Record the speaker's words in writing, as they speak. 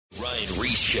Ryan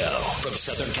Reese Show from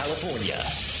Southern California.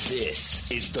 This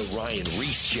is The Ryan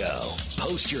Reese Show.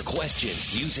 Post your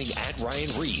questions using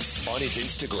 @Ryan Reese on his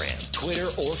Instagram, Twitter,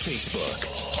 or Facebook.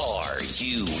 Are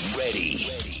you ready?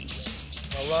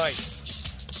 All right.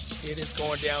 It is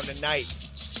going down tonight.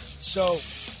 So,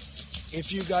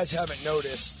 if you guys haven't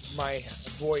noticed, my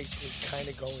voice is kind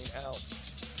of going out.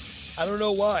 I don't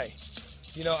know why.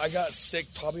 You know, I got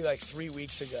sick probably like 3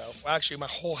 weeks ago. Well, actually, my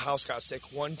whole house got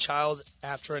sick, one child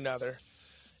after another.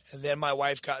 And then my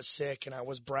wife got sick, and I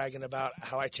was bragging about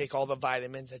how I take all the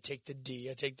vitamins. I take the D,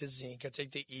 I take the zinc, I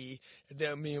take the E,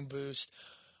 the immune boost,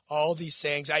 all these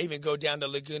things. I even go down to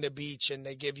Laguna Beach, and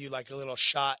they give you like a little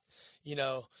shot, you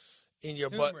know, in your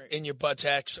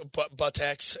buttocks,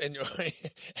 and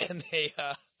and they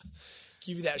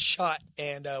give you that shot,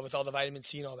 and with all the vitamin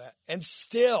C and all that. And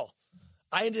still,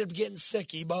 I ended up getting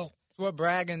sick, Ebo. That's what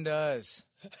bragging does.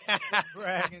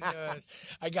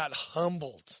 I got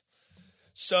humbled.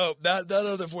 So that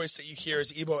other voice that you hear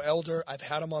is Ebo Elder. I've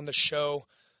had him on the show.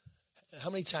 How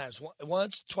many times?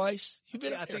 Once, twice? You've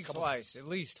been I think twice, at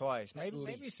least twice, maybe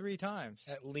 3 times.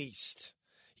 At least.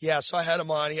 Yeah, so I had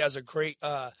him on. He has a great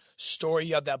story.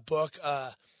 You have that book.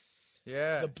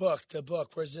 Yeah. The book.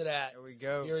 Where's it at? There we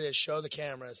go. Here it is. Show the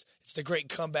cameras. It's The Great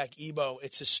Comeback, Ebo.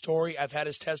 It's a story. I've had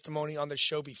his testimony on the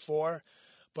show before.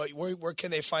 But where can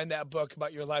they find that book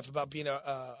about your life, about being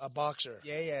a boxer?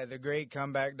 Yeah,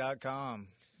 thegreatcomeback.com.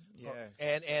 Yeah.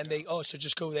 And they, so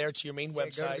just go there to your main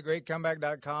website. Go to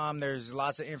thegreatcomeback.com. There's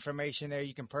lots of information there.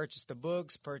 You can purchase the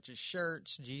books, purchase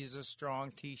shirts, Jesus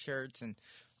Strong T-shirts, and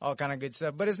all kind of good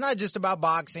stuff. But it's not just about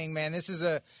boxing, man. This is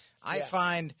I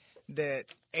find that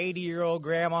 80-year-old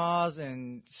grandmas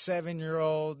and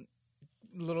 7-year-old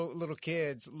little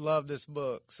kids love this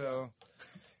book. So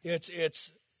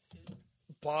it's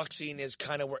boxing is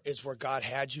kind of where God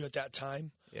had you at that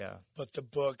time. Yeah. But the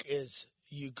book is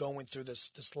you going through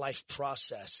this life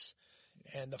process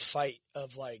and the fight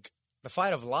of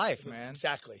life, man.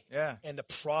 Exactly. Yeah. And the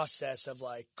process of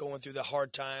like going through the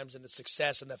hard times and the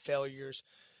success and the failures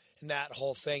and that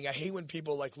whole thing. I hate when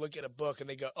people like look at a book and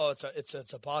they go, "Oh,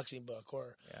 it's a boxing book,"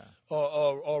 or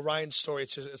Ryan's story.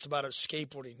 It's about a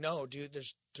skateboarding. No, dude.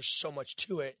 There's so much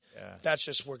to it. Yeah. That's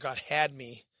just where God had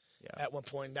me. Yeah. At one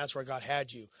point, that's where God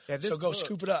had you. Yeah, so go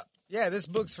scoop it up. Yeah, this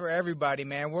book's for everybody,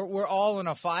 man. We're all in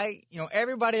a fight. You know,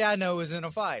 everybody I know is in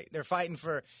a fight. They're fighting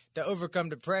to overcome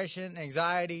depression,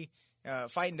 anxiety,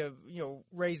 fighting to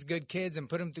raise good kids and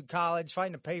put them through college,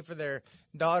 fighting to pay for their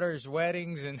daughters'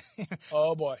 weddings, and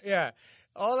oh boy, yeah,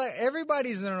 all that.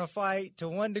 Everybody's in a fight to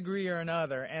one degree or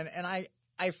another, and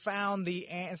I found the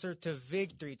answer to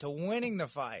victory, to winning the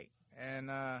fight, and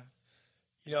that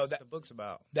the book's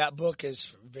about. That book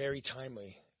is very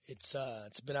timely. It's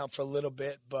been out for a little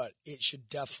bit, but it should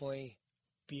definitely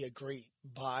be a great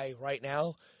buy right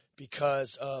now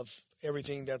because of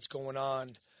everything that's going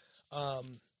on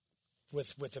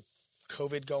with the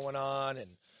COVID going on,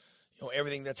 and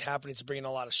everything that's happening. It's bringing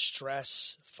a lot of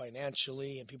stress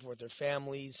financially, and people with their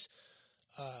families.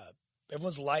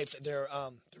 Everyone's life, their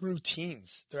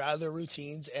routines. They're out of their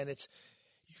routines, and you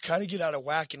kind of get out of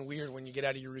whack and weird when you get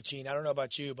out of your routine. I don't know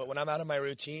about you, but when I'm out of my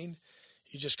routine,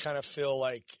 you just kind of feel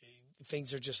like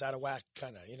things are just out of whack,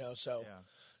 kind of, So, yeah.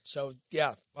 So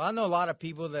yeah. Well, I know a lot of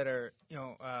people that are,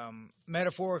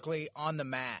 metaphorically on the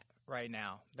mat right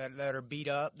now. That are beat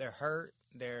up, they're hurt,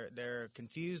 they're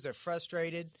confused, they're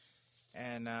frustrated,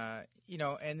 and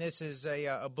and this is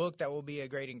a book that will be a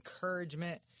great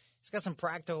encouragement. It's got some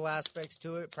practical aspects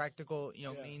to it, practical,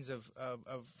 means of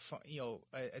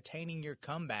attaining your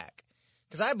comeback.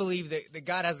 Because I believe that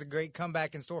God has a great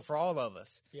comeback in store for all of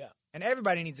us. Yeah. And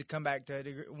everybody needs to come back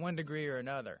to one degree or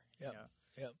another. Yeah.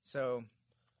 Yeah. So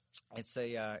it's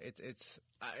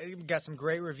got some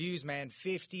great reviews, man.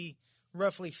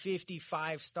 Roughly 50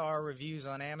 5-star reviews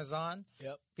on Amazon.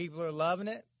 Yep. People are loving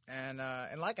it. And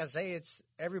like I say, it's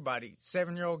everybody,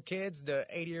 7-year-old kids, the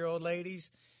 80-year-old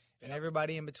ladies, and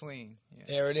everybody in between. Yeah.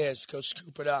 There it is. Go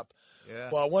scoop it up. Yeah.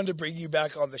 Well, I wanted to bring you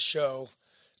back on the show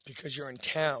because you're in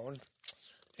town,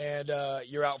 and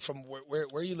you're out from where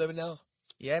are you living now?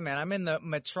 Yeah, man. I'm in the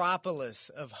metropolis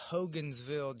of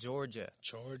Hogansville, Georgia.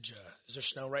 Georgia. Is there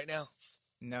snow right now?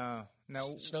 No.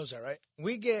 Snow's there, right?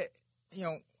 We get,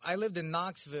 I lived in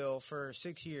Knoxville for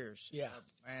 6 years. Yeah.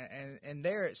 And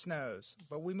there it snows.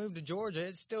 But we moved to Georgia.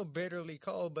 It's still bitterly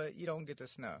cold, but you don't get the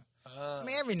snow. I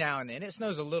mean, every now and then. It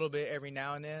snows a little bit every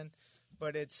now and then.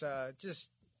 But it's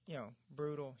just,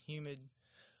 brutal, humid.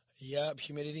 Yep,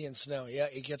 humidity and snow. Yeah,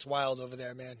 it gets wild over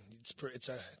there, man. It's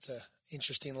a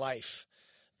interesting life.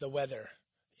 The weather.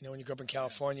 When you grow up in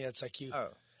California, it's like you. Oh.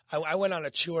 I went on a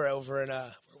tour over in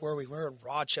where we were in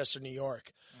Rochester, New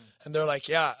York. And they're like,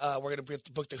 yeah, we're going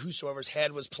to book the Whosoever's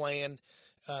Head was playing.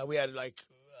 We had like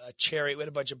a Chariot. We had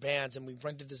a bunch of bands, and we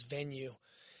rented this venue.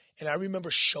 And I remember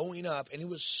showing up, and it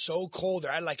was so cold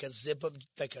there. I had like a zip up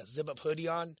hoodie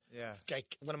on. Yeah.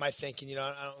 Like, what am I thinking? You know,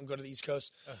 I don't go to the East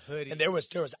Coast. A hoodie. And there was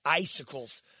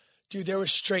icicles, dude. There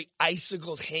was straight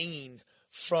icicles hanging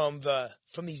from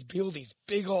these buildings,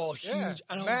 big old huge. Yeah,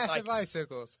 and I massive was like,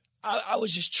 icicles. I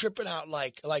was just tripping out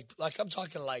like I'm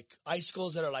talking like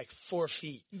icicles that are like 4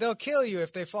 feet. They'll kill you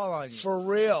if they fall on you. For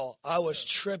real. I was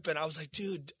tripping. I was like,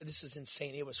 dude, this is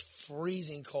insane. It was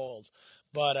freezing cold,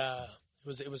 but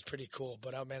it was pretty cool.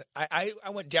 But man, I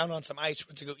went down on some ice.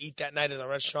 Went to go eat that night at the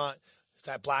restaurant.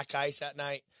 That black ice that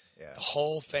night. Yeah. The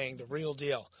whole thing, the real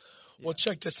deal. Yeah. Well,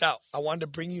 check this out. I wanted to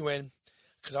bring you in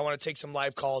because I want to take some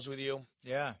live calls with you.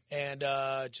 Yeah. And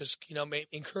just,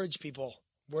 encourage people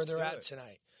where they're at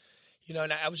tonight.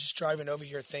 And I was just driving over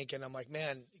here thinking, I'm like,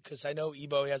 man, because I know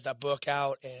Ebo, he has that book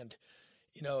out and,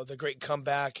 The Great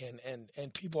Comeback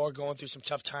and people are going through some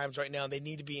tough times right now and they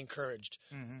need to be encouraged.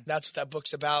 Mm-hmm. That's what that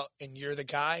book's about. And you're the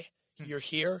guy. You're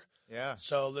here. Yeah.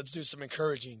 So let's do some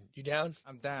encouraging. You down?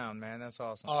 I'm down, man. That's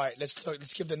awesome. All right.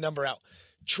 Let's give the number out.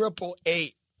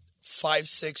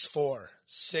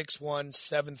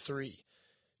 888-564-6173.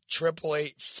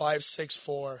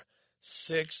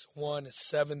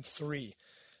 888-564-6173.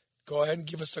 Go ahead and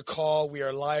give us a call. We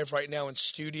are live right now in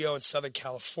studio in Southern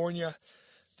California.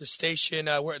 The station,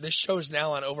 this show is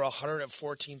now on over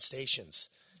 114 stations.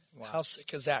 Wow. How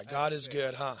sick is that? God is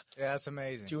good, huh? Yeah, that's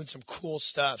amazing. Doing some cool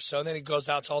stuff. So then it goes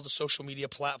out to all the social media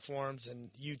platforms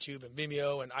and YouTube and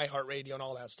Vimeo and iHeartRadio and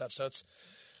all that stuff. So it's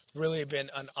really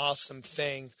been an awesome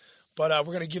thing. But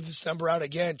we're going to give this number out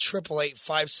again,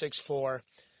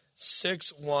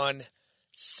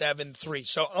 888-564-6173.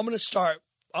 So I'm going to start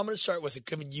with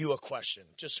giving you a question,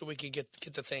 just so we can get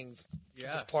the things,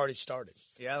 get this party started.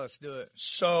 Yeah, let's do it.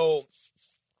 So,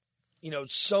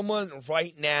 someone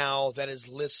right now that is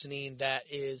listening that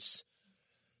is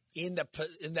in that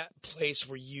place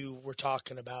where you were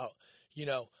talking about,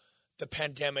 the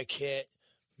pandemic hit,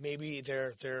 maybe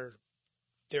they're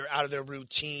out of their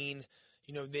routine,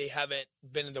 they haven't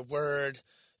been in the Word,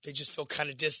 they just feel kind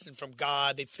of distant from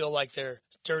God, they feel like they're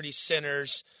dirty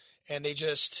sinners, and they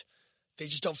just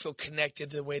don't feel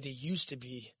connected the way they used to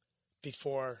be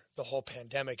before the whole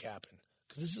pandemic happened.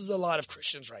 Because this is a lot of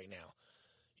Christians right now.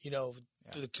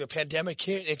 The pandemic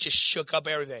hit, it just shook up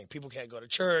everything. People can't go to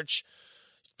church.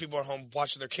 People are home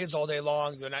watching their kids all day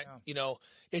long. They're not,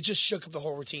 it just shook up the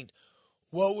whole routine.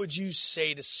 What would you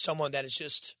say to someone that is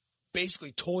just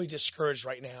basically totally discouraged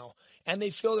right now, and they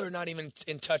feel they're not even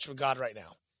in touch with God right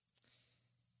now?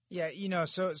 Yeah,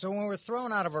 so when we're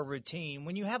thrown out of a routine,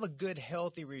 when you have a good,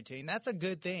 healthy routine, that's a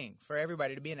good thing for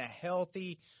everybody to be in a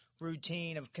healthy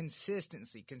routine of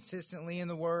consistently in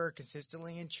the Word,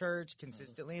 consistently in church,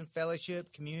 consistently in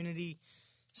fellowship, community,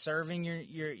 serving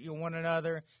your one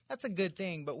another. That's a good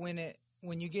thing. But when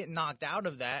you get knocked out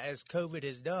of that, as COVID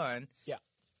has done,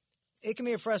 it can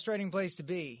be a frustrating place to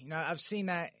be. I've seen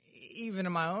that even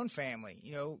in my own family.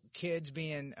 Kids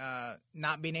being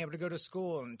not being able to go to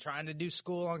school and trying to do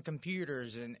school on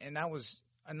computers, and that was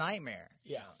a nightmare.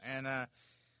 Yeah, and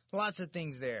lots of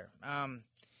things there.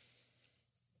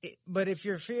 But if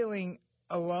you're feeling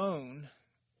alone,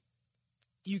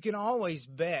 you can always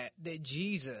bet that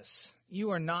Jesus,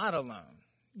 you are not alone.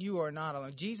 You are not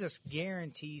alone. Jesus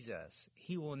guarantees us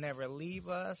He will never leave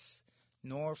us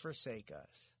nor forsake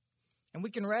us. And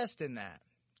we can rest in that.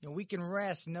 We can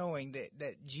rest knowing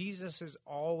that Jesus is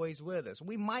always with us.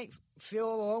 We might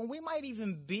feel alone. We might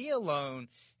even be alone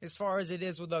as far as it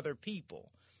is with other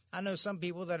people. I know some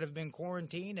people that have been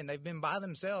quarantined and they've been by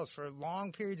themselves for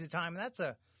long periods of time. That's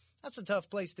a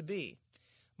tough place to be.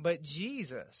 But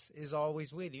Jesus is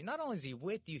always with you. Not only is He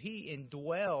with you, He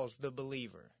indwells the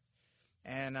believer.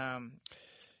 And, I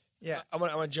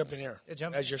want to jump in here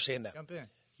as you're saying that. Jump in.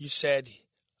 You said,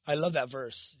 I love that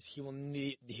verse. He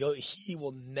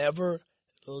will never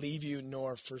leave you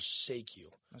nor forsake you.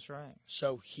 That's right.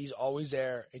 So He's always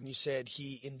there. And you said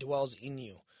He indwells in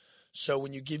you. So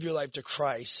when you give your life to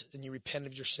Christ and you repent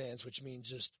of your sins, which means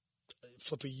just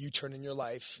flip a U-turn in your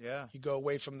life. Yeah. You go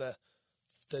away from the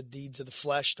deeds of the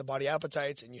flesh, the body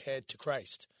appetites, and you head to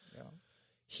Christ. Yeah.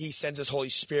 He sends His Holy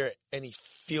Spirit, and He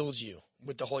fills you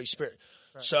with the Holy Spirit.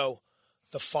 Right. So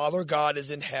the Father God is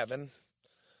in heaven.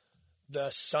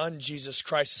 The Son, Jesus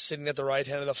Christ, is sitting at the right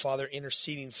hand of the Father,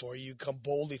 interceding for you. You come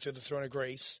boldly through the throne of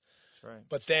grace. That's right.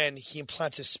 But then He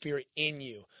implants His Spirit in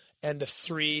you, and the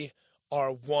three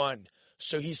are one.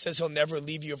 So He says He'll never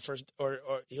leave you or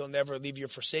He'll never leave you or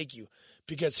forsake you,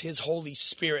 because His Holy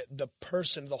Spirit, the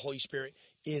person of the Holy Spirit,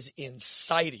 is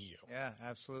inside of you. Yeah,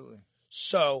 absolutely.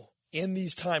 So in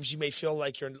these times, you may feel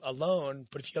like you're alone,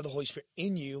 but if you have the Holy Spirit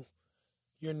in you,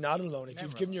 you're not alone. If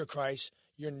you've given your Christ,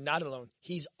 you're not alone.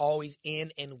 He's always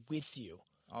in and with you.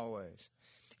 Always.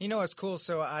 You know what's cool?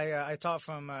 So I taught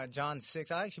from John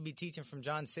 6. I'll actually be teaching from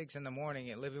John 6 in the morning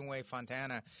at Living Way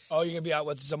Fontana. Oh, you're gonna be out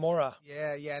with Zamora.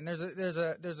 Yeah. And there's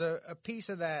a piece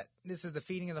of that. This is the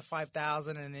feeding of the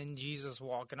 5,000, and then Jesus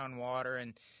walking on water.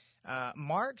 And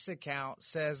Mark's account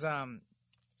says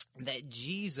that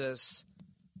Jesus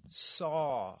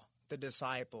saw the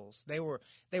disciples. They were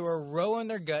rowing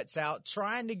their guts out,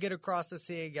 trying to get across the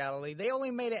Sea of Galilee. They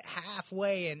only made it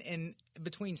halfway in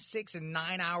between 6 and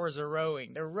 9 hours of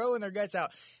rowing. They're rowing their guts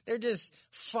out. They're just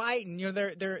fighting. You know,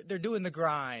 they're doing the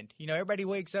grind. You know, everybody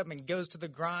wakes up and goes to the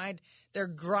grind. They're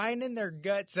grinding their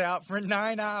guts out for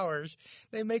 9 hours.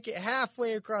 They make it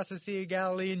halfway across the Sea of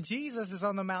Galilee, and Jesus is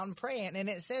on the mountain praying. And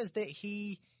it says that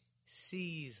he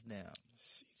sees them.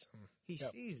 He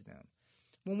sees them.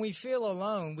 When we feel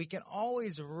alone, we can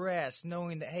always rest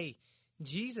knowing that, hey,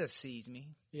 Jesus sees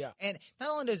me. Yeah. And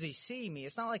not only does he see me,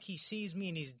 it's not like he sees me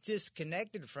and he's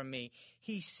disconnected from me.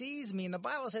 He sees me, and the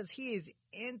Bible says he is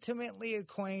intimately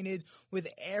acquainted with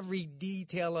every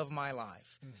detail of my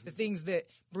life. Mm-hmm. The things that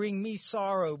bring me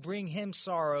sorrow, bring him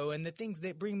sorrow, and the things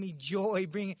that bring me joy,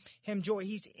 bring him joy.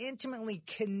 He's intimately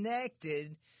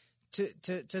connected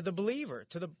to the believer,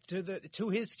 to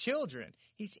his children.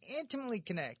 He's intimately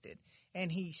connected. And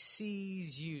he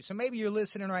sees you. So maybe you're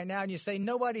listening right now and you say,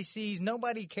 nobody sees,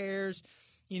 nobody cares.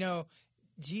 You know,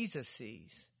 Jesus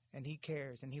sees, and he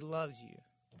cares, and he loves you.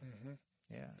 Mm-hmm.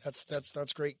 Yeah.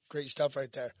 That's great stuff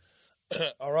right there.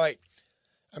 All right.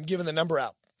 I'm giving the number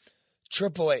out.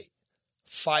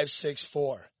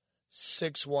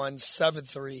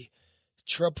 888-564-6173.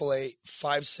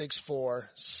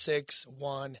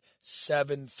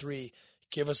 888-564-6173.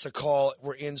 Give us a call.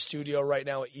 We're in studio right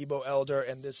now at Ebo Elder,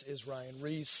 and this is Ryan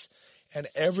Reese. And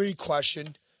every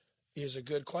question is a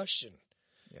good question.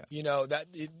 Yeah. You know, the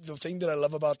thing that I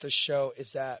love about this show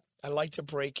is that I like to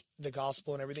break the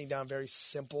gospel and everything down very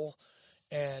simple.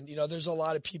 And, you know, there's a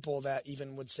lot of people that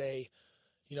even would say,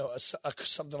 you know,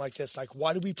 something like this, like,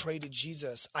 why do we pray to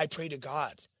Jesus? I pray to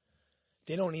God.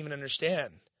 They don't even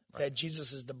understand. Right. That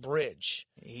Jesus is the bridge.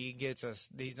 He gets us.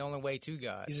 He's the only way to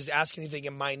God. He says, ask anything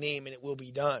in my name and it will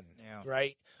be done. Yeah.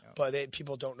 Right? Yeah. But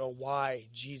people don't know why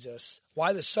Jesus,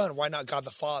 why the Son, why not God the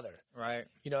Father? Right.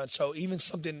 You know, and so even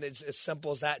something that's as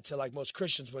simple as that to like most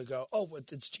Christians would go, oh,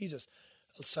 it's Jesus.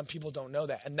 Some people don't know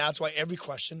that. And that's why every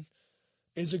question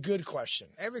is a good question.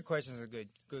 Every question is a good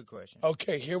question.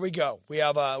 Okay, here we go. We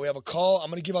have a call. I'm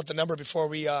going to give out the number before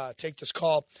we take this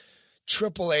call.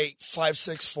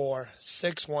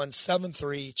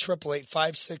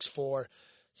 888-564-6173,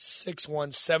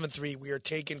 888-564-6173. We are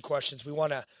taking questions. We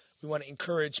want to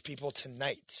encourage people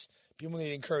tonight. People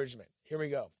need encouragement. Here we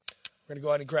go. We're going to go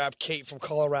ahead and grab Kate from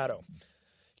Colorado.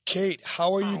 Kate,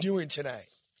 how are you doing tonight?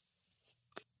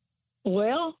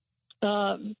 Well,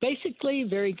 basically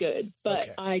very good, but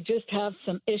okay. I just have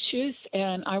some issues,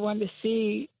 and I wanted to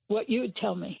see what you would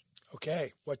tell me.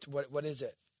 Okay. What is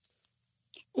it?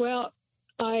 Well,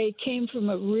 I came from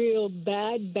a real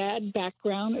bad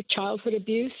background of childhood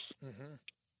abuse. Mm-hmm.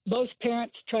 Both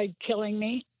parents tried killing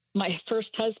me. My first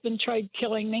husband tried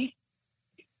killing me.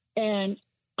 And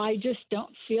I just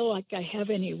don't feel like I have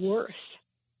any worth.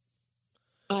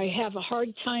 I have a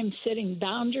hard time setting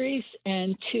boundaries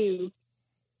and to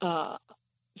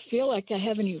feel like I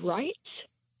have any rights.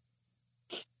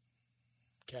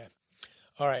 Okay.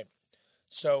 All right.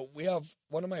 So we have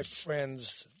one of my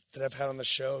friends that I've had on the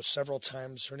show several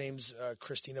times. Her name's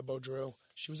Christina Baudreau.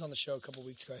 She was on the show a couple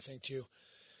weeks ago, I think, too.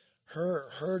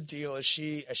 Her deal is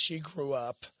as she grew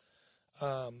up,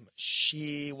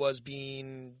 she was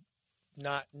being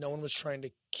no one was trying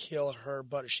to kill her,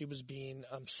 but she was being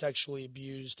sexually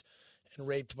abused and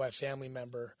raped by a family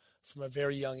member from a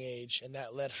very young age, and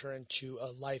that led her into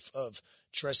a life of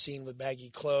dressing with baggy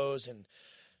clothes and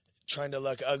trying to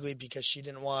look ugly because she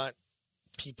didn't want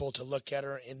people to look at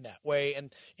her in that way.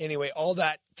 And anyway, all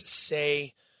that to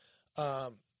say,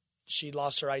 she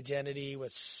lost her identity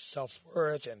with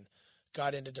self-worth and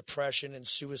got into depression and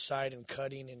suicide and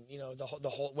cutting, and the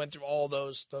whole went through all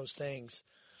those things.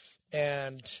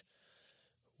 And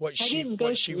what she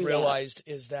realized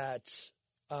is that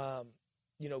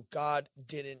God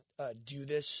didn't do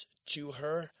this to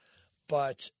her,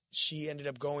 but she ended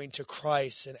up going to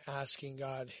Christ and asking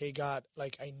God, hey God,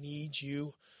 like, I need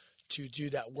you to do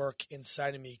that work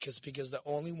inside of me, because the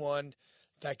only one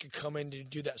that could come in to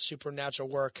do that supernatural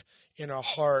work in our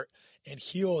heart and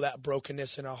heal that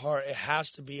brokenness in our heart, it has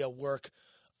to be a work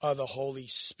of the Holy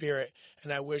Spirit.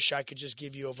 And I wish I could just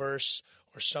give you a verse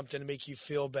or something to make you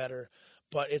feel better.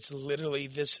 But it's literally,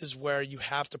 this is where you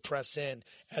have to press in.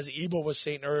 As Ebo was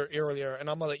saying earlier, and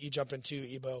I'm going to let you jump in too,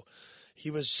 Ebo. He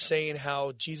was saying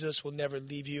how Jesus will never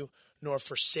leave you nor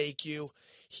forsake you.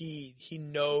 He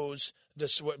knows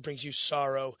this is what brings you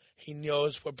sorrow. He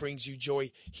knows what brings you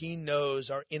joy. He knows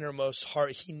our innermost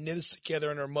heart. He knit us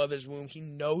together in our mother's womb. He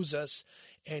knows us,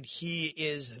 and he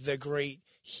is the great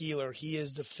healer. He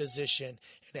is the physician,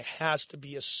 and it has to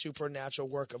be a supernatural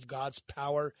work of God's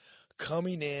power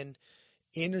coming in,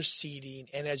 interceding,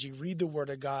 and as you read the Word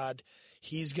of God,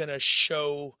 he's going to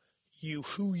show you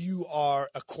who you are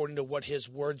according to what his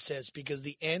Word says, because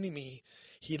the enemy,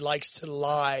 he likes to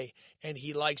lie, and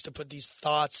he likes to put these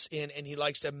thoughts in, and he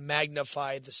likes to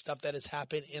magnify the stuff that has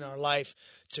happened in our life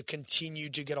to continue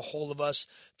to get a hold of us,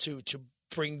 to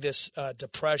bring this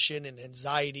depression and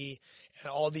anxiety and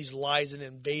all these lies and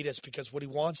invade us, because what he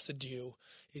wants to do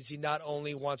is he not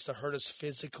only wants to hurt us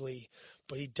physically,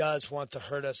 but he does want to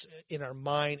hurt us in our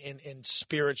mind and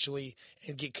spiritually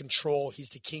and get control. He's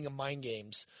the king of mind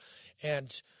games.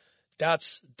 And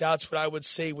that's what I would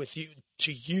say with you,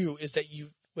 to you, is that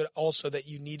you would also, that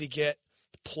you need to get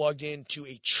plugged into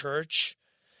a church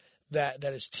that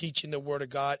is teaching the Word of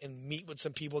God, and meet with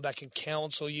some people that can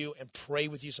counsel you and pray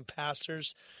with you, some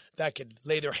pastors that could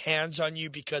lay their hands on you,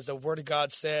 because the Word of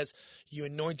God says you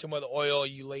anoint them with oil,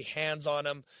 you lay hands on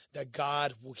them, that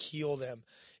God will heal them,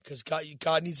 because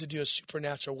God needs to do a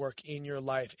supernatural work in your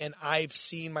life. And I've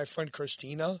seen my friend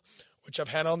Christina, which I've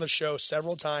had on the show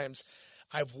several times.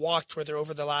 I've walked with her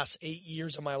over the last 8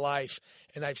 years of my life,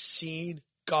 and I've seen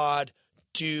God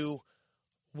do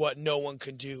what no one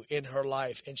can do in her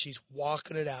life, and she's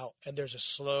walking it out. And there's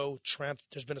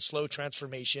been a slow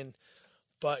transformation,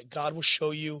 but God will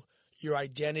show you your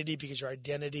identity, because your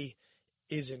identity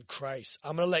is in Christ.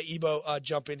 I'm going to let Ebo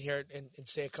jump in here and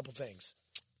say a couple things.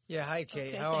 Yeah, hi,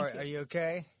 Kate. Okay, How are you?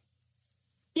 Okay?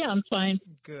 Yeah, I'm fine.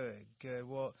 Good.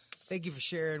 Well, thank you for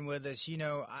sharing with us. You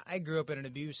know, I grew up in an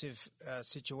abusive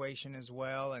situation as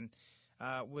well, and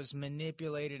was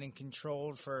manipulated and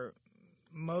controlled for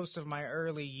most of my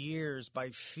early years by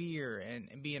fear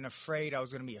and being afraid I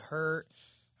was going to be hurt,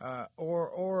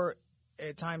 or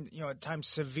at times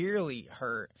severely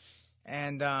hurt,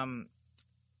 and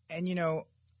you know,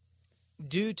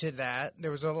 due to that,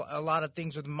 there was a lot of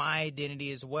things with my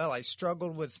identity as well. I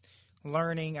struggled with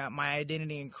learning my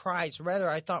identity in Christ. Rather,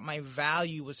 I thought my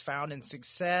value was found in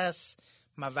success.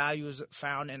 My value was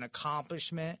found in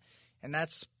accomplishment. And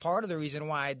that's part of the reason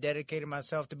why I dedicated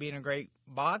myself to being a great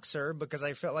boxer, because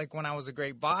I felt like when I was a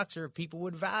great boxer, people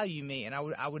would value me and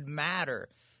I would matter.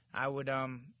 I would,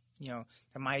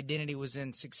 that my identity was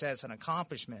in success and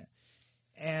accomplishment.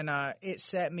 And it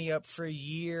set me up for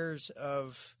years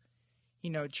of,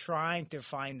 trying to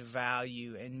find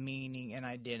value and meaning and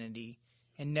identity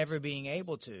and never being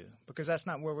able to, because that's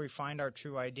not where we find our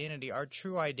true identity. Our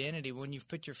true identity, when you've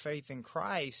put your faith in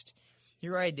Christ,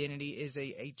 your identity is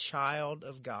a child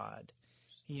of God,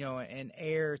 an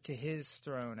heir to his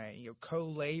throne, a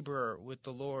co-laborer with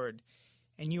the Lord,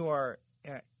 and you are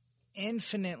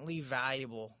infinitely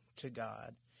valuable to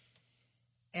God.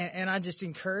 And I just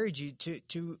encourage you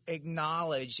to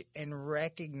acknowledge and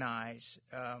recognize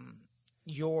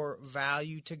your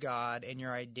value to God and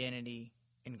your identity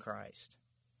in Christ.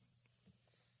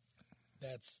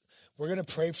 We're going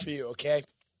to pray for you, okay?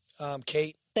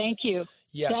 Kate? Thank you.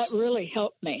 Yes. That really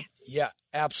helped me. Yeah,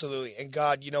 absolutely. And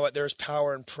God, you know what? There's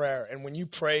power in prayer. And when you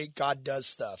pray, God does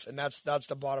stuff. And that's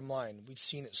the bottom line. We've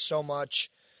seen it so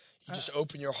much. You just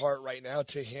open your heart right now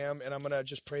to him. And I'm going to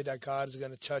just pray that God is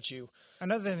going to touch you.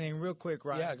 Another thing, real quick,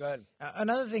 Ryan. Yeah, go ahead.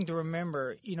 Another thing to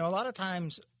remember, a lot of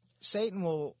times Satan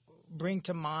will bring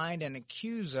to mind and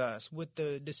accuse us with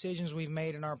the decisions we've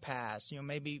made in our past.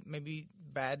 Maybe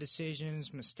bad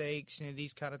decisions, mistakes,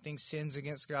 these kind of things, sins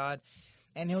against God.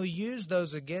 And he'll use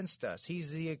those against us.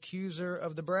 He's the accuser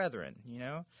of the brethren,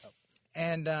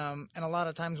 and a lot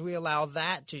of times we allow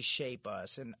that to shape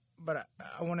us. But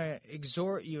I want to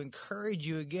encourage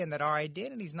you again, that our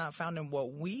identity is not found in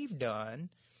what we've done,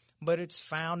 but it's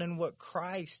found in what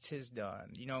Christ has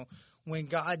done. When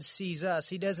God sees us,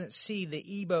 he doesn't see the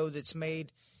Ebo that's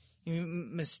made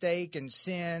mistake and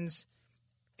sins.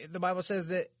 The Bible says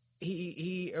that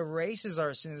He erases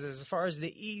our sins as far as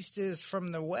the east is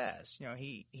from the west.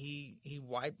 He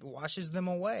washes them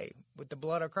away with the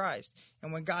blood of Christ.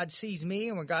 And when God sees me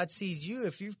and when God sees you,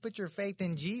 if you've put your faith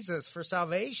in Jesus for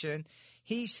salvation,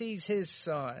 he sees his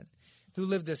son who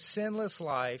lived a sinless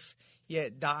life,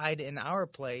 yet died in our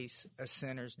place a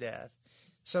sinner's death.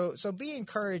 So be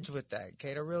encouraged with that,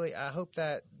 Kate. I hope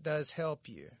that does help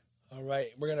you. All right.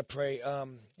 We're going to pray.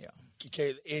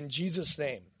 Okay, in Jesus'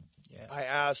 name. Yeah. I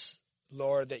ask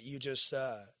Lord, that you just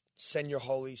send your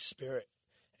Holy Spirit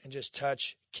and just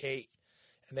touch Kate,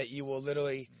 and that you will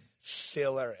literally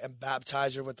fill her and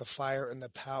baptize her with the fire and the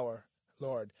power,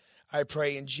 Lord. I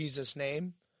pray in Jesus'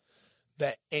 name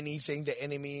that anything the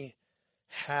enemy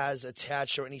has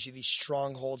attached, or any of these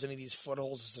strongholds, any of these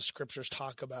footholds, as the scriptures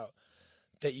talk about,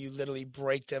 that you literally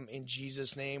break them in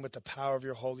Jesus' name with the power of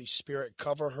your Holy Spirit.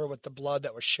 Cover her with the blood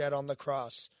that was shed on the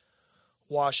cross,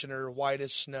 washing her white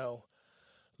as snow.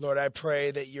 Lord, I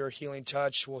pray that your healing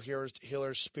touch will heal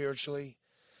her spiritually,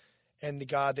 and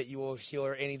God, that you will heal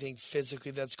her anything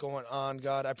physically that's going on,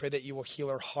 God. I pray that you will heal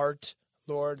her heart,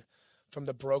 Lord, from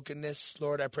the brokenness.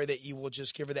 Lord, I pray that you will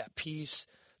just give her that peace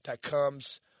that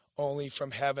comes only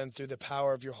from heaven through the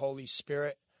power of your Holy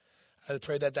Spirit. I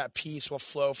pray that that peace will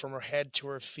flow from her head to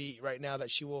her feet right now, that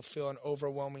she will feel an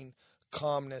overwhelming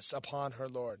calmness upon her,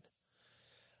 Lord.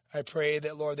 I pray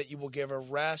that, Lord, that you will give her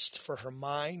rest for her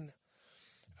mind.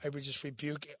 I would just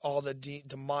rebuke all the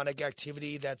demonic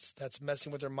activity that's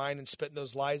messing with her mind and spitting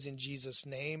those lies in Jesus'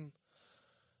 name.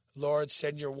 Lord,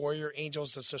 send your warrior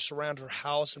angels to surround her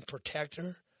house and protect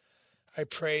her. I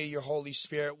pray your Holy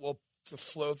Spirit will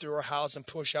flow through her house and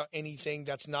push out anything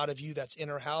that's not of you that's in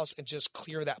her house, and just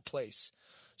clear that place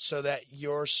so that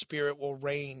your spirit will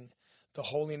reign. The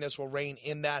holiness will reign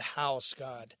in that house,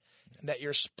 God, and that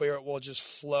your spirit will just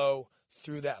flow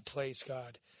through that place,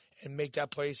 God, and make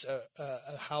that place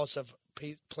a house of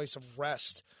place of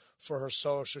rest for her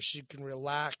soul, so she can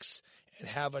relax and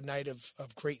have a night of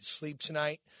great sleep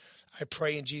tonight. I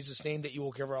pray in Jesus' name that you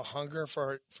will give her a hunger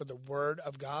for the word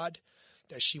of God,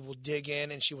 that she will dig in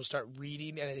and she will start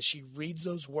reading. And as she reads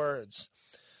those words,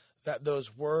 that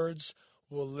those words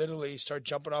will literally start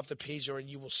jumping off the page, and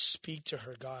you will speak to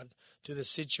her, God, through the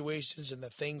situations and the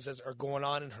things that are going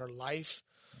on in her life,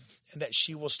 and that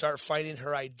she will start finding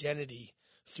her identity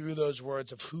through those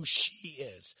words of who she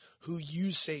is, who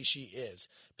you say she is,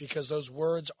 because those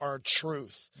words are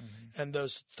truth. Mm-hmm. And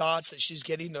those thoughts that she's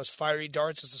getting, those fiery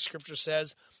darts, as the scripture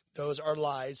says, those are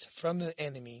lies from the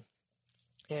enemy.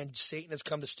 And Satan has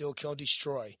come to steal, kill, and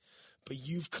destroy, but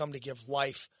you've come to give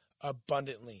life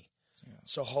abundantly. Yeah.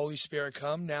 So Holy Spirit,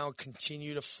 come now,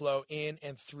 continue to flow in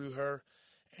and through her,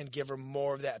 and give her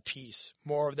more of that peace,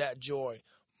 more of that joy,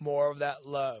 more of that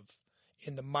love.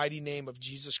 In the mighty name of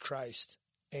Jesus Christ,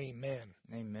 amen.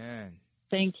 Amen.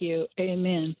 Thank you.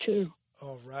 Amen, too.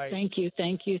 All right. Thank you,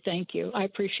 thank you, thank you. I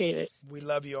appreciate it. We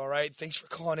love you, all right? Thanks for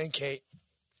calling in, Kate.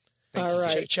 All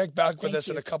right. Check back with us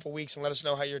in a couple weeks and let us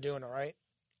know how you're doing, all right?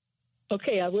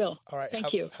 Okay, I will. All right.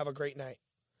 Thank you. Have a great night.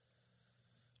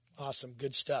 Awesome.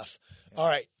 Good stuff. All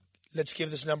right. Let's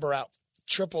give this number out.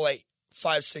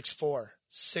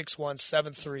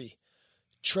 888-564-6173.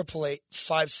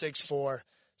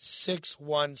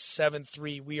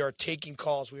 888-564-6173. We are taking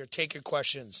calls. We are taking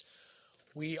questions.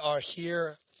 We are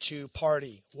here to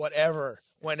party, whatever,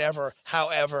 whenever,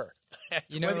 however.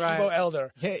 You know, Whether Ryan, you go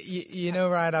elder. You know,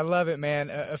 Ryan, I love it, man.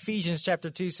 Ephesians chapter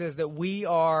 2 says that we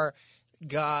are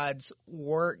God's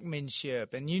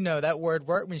workmanship. And you know that word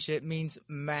workmanship means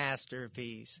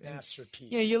masterpiece.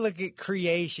 Masterpiece. And, you look at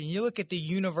creation, you look at the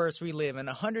universe we live in,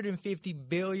 150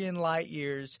 billion light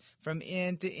years from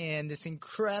end to end, this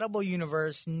incredible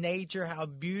universe, nature, how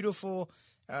beautiful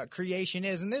creation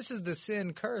is. And this is the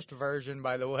sin-cursed version,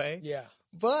 by the way. Yeah.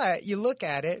 But you look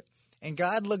at it, and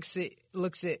God looks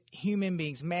at human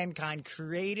beings, mankind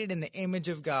created in the image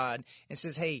of God, and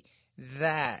says, hey,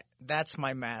 that's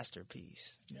my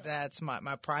masterpiece. Yeah. That's my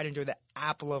pride and joy, the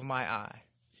apple of my eye.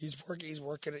 He's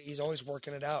working it. He's always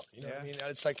working it out. You know what I mean?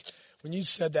 It's like when you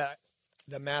said that,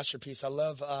 the masterpiece. I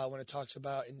love when it talks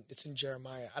about, it's in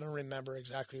Jeremiah. I don't remember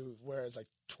exactly where. It's like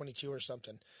 22 or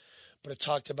something, but it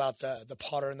talked about the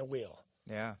potter and the wheel.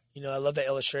 Yeah. You know, I love that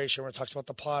illustration where it talks about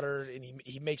the potter, and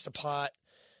he makes the pot,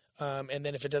 and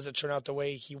then if it doesn't turn out the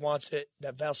way he wants it,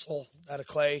 that vessel out of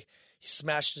clay, he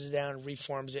smashes it down,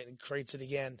 reforms it, and creates it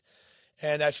again.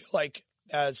 And I feel like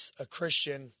as a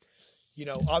Christian, you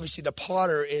know, obviously the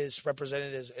potter is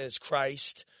represented as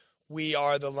Christ. We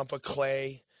are the lump of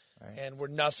clay, right, and we're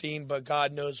nothing, but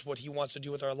God knows what he wants to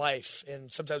do with our life.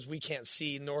 And sometimes we can't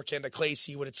see, nor can the clay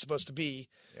see what it's supposed to be.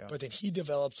 Yeah. But then he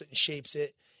develops it and shapes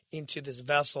it into this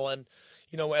vessel. And,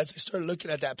 you know, as I started looking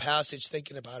at that passage,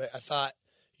 thinking about it, I thought,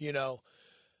 you know,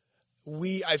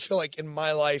 I feel like in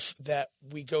my life that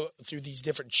we go through these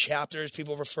different chapters,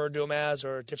 people refer to them as,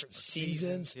 or different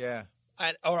seasons. Yeah.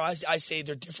 I say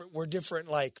they're different. We're different,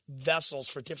 like vessels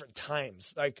for different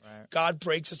times. Like right. God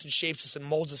breaks us and shapes us and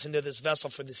molds us into this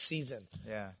vessel for this season.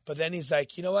 Yeah. But then he's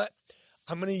like, you know what?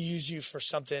 I'm going to use you for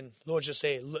something, Lord, just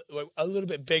say a little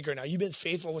bit bigger now. You've been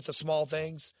faithful with the small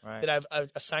things that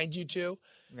I've assigned you to.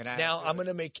 Now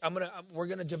we're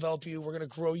going to develop you. We're going to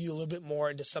grow you a little bit more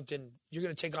into something. You're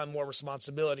going to take on more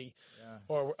responsibility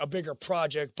or a bigger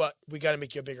project, but we got to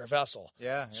make you a bigger vessel.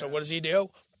 So what does he do?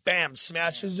 Bam,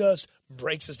 smashes us,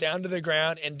 breaks us down to the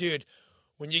ground. And dude,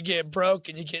 when you get broke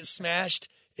and you get smashed,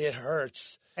 it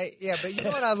hurts. Hey, yeah, but you know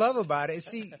what I love about it?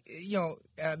 See,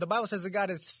 the Bible says that God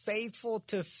is faithful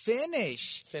to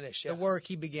finish the work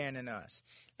He began in us,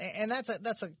 and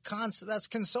that's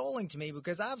consoling to me,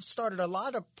 because I've started a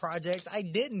lot of projects I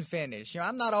didn't finish.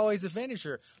 I'm not always a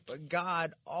finisher, but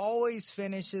God always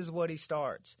finishes what He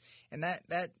starts, and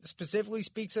that specifically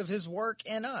speaks of His work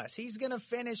in us. He's going to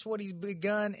finish what He's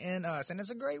begun in us, and it's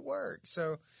a great work.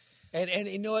 So, and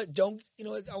you know what?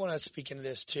 I want to speak into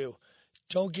this too.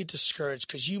 Don't get discouraged,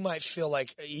 because you might feel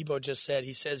like Ebo just said.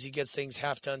 He says he gets things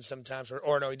half done sometimes,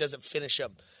 or no, he doesn't finish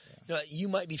them. You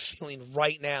might be feeling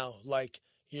right now like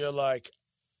you're like,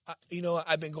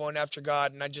 I've been going after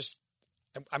God, and I'm just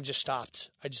stopped.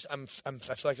 I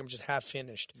feel like I'm just half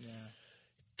finished. Yeah.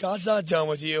 God's not done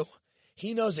with you.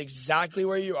 He knows exactly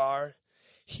where you are.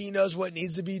 He knows what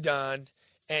needs to be done,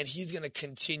 and He's going to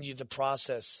continue the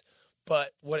process. But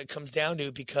what it comes down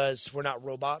to, because we're not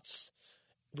robots,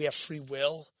 we have free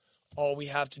will. All we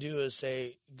have to do is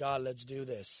say, God, let's do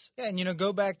this. Yeah, and,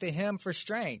 go back to Him for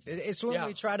strength. It's when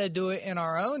we try to do it in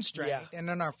our own strength and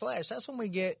in our flesh. That's when we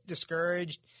get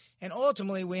discouraged, and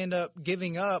ultimately we end up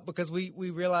giving up because we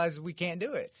realize we can't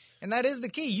do it. And that is the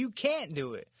key. You can't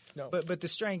do it. No. But the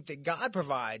strength that God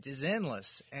provides is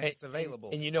endless, and it's available.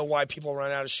 And you know why people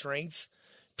run out of strength?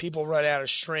 People run out of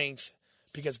strength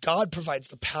because God provides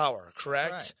the power,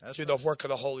 correct? Right. Through the work of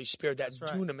the Holy Spirit, that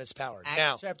dunamis power.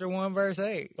 Acts chapter 1, verse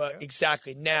 8. But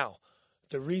exactly. Now,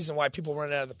 the reason why people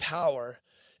run out of the power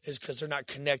is because they're not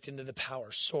connected to the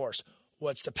power source.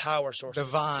 What's the power source? The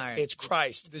vine. It's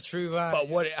Christ. The true vine.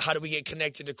 But how do we get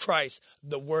connected to Christ?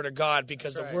 The Word of God,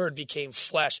 because the Word became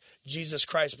flesh. Jesus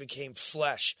Christ became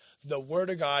flesh. The Word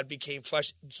of God became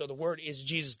flesh. So the Word is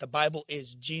Jesus. The Bible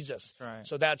is Jesus. Right.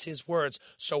 So that's His words.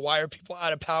 So why are people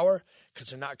out of power?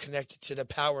 Because they're not connected to the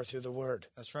power through the Word.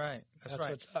 That's right. That's right.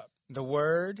 What's up. The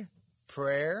Word,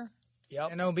 prayer,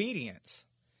 and obedience.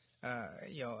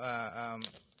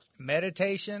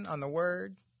 Meditation on the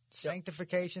Word,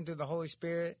 sanctification through the Holy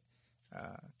Spirit,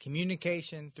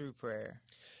 communication through prayer.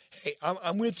 Hey,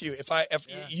 I'm with you. If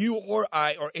you or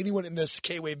I or anyone in this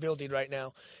K-Way building right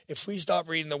now, if we stop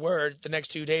reading the Word the next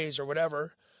 2 days or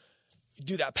whatever,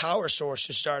 do that power source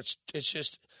just starts. It's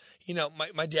just,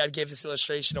 my dad gave this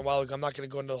illustration a while ago. I'm not going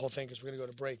to go into the whole thing because we're going to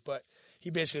go to break, but he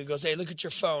basically goes, "Hey, look at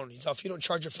your phone." He's all, "If you don't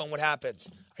charge your phone, what happens?"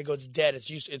 I go, "It's dead.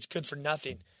 It's good for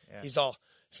nothing." Yeah. He's all,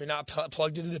 "If you're not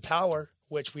plugged into the power,"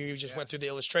 which we just went through the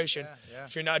illustration. Yeah.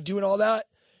 If you're not doing all that,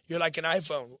 you're like an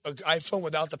iPhone. An iPhone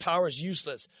without the power is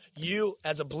useless. You,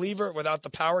 as a believer, without the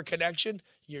power connection,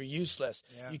 you're useless.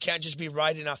 Yeah. You can't just be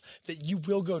riding off. That you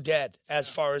will go dead as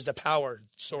far as the power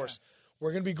source. Yeah.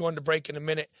 We're going to be going to break in a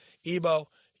minute. Ebo,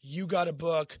 you got a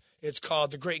book. It's called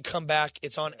The Great Comeback.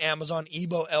 It's on Amazon.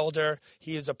 Ebo Elder.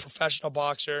 He is a professional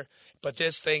boxer, but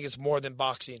this thing is more than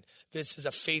boxing. This is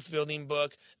a faith-building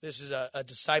book. This is a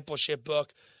discipleship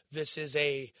book. This is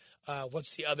a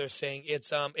what's the other thing?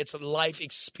 It's a life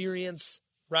experience,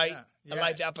 right? Yeah. A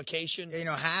life application.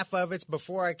 Half of it's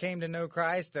before I came to know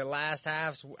Christ. The last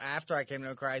half's after I came to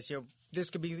know Christ. This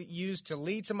could be used to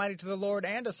lead somebody to the Lord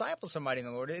and disciple somebody in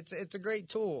the Lord. It's a great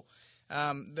tool.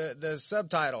 The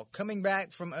subtitle: Coming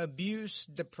Back from Abuse,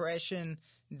 Depression,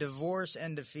 Divorce,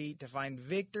 and Defeat to Find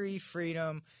Victory,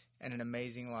 Freedom, and an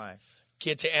Amazing Life.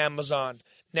 Get to Amazon.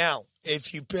 Now,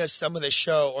 if you missed some of the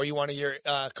show or you want to hear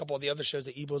a couple of the other shows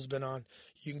that Ebo's been on,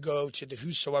 you can go to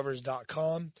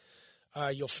thewhosoevers.com.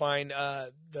 You'll find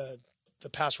the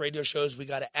past radio shows. We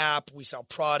got an app. We sell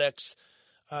products.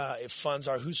 It funds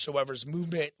our Whosoevers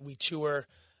movement. We tour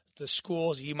the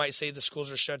schools. You might say the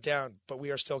schools are shut down, but we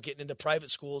are still getting into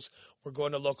private schools. We're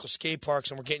going to local skate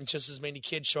parks, and we're getting just as many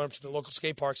kids showing up to the local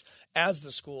skate parks as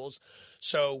the schools.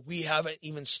 So we haven't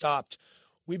even stopped.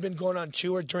 We've been going on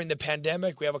tour during the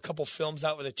pandemic. We have a couple films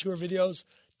out with the tour videos.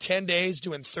 10 days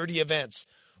doing 30 events.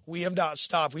 We have not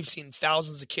stopped. We've seen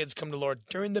thousands of kids come to Lord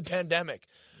during the pandemic.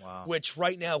 Wow. Which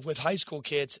right now with high school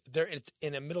kids, they're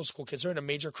in a middle school kids, they're in a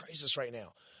major crisis right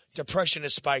now. Depression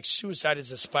is spiked. Suicide is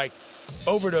spiked.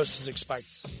 Overdose is spiked.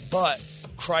 But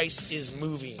Christ is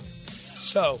moving.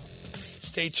 So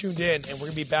stay tuned in, and we're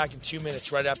going to be back in 2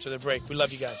 minutes right after the break. We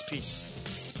love you guys. Peace.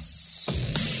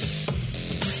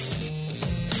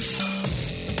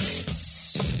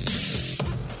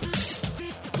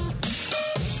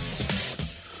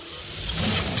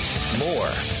 More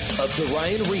of The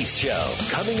Ryan Reese Show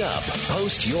coming up.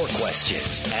 Post your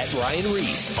questions at Ryan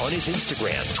Reese on his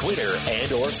Instagram, Twitter,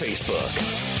 and or Facebook.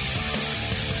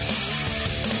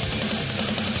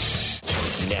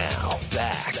 Now,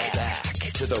 back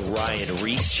to The Ryan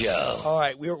Reese Show. All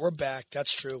right, we're back.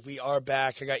 That's true. We are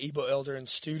back. I got Ebo Elder in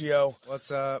studio.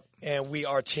 What's up? And we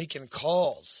are taking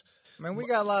calls. Man, we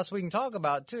got lots we can talk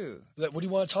about, too. What do you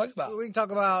want to talk about? We can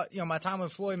talk about, my time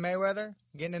with Floyd Mayweather,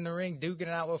 getting in the ring, duking it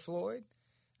out with Floyd.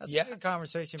 That's a good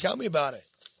conversation. Tell me about it.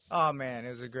 Oh, man,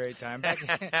 it was a great time.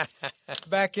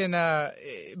 Back in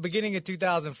beginning of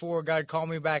 2004, God called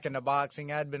me back into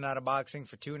boxing. I'd been out of boxing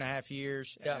for 2.5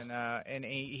 years, and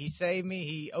he saved me.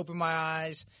 He opened my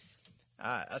eyes.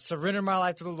 I surrendered my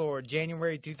life to the Lord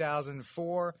January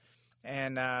 2004,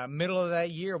 and middle of that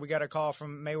year, we got a call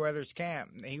from Mayweather's camp.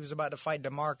 He was about to fight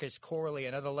DeMarcus Corley,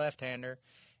 another left-hander,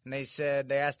 and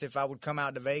they asked if I would come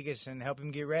out to Vegas and help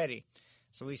him get ready.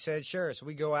 So we said, sure. So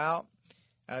we go out.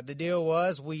 The deal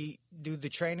was we do the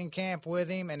training camp with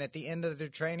him, and at the end of the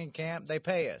training camp, they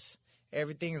pay us.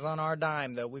 Everything's on our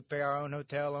dime, though. We pay our own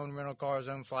hotel, own rental cars,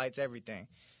 own flights, everything.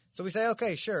 So we say,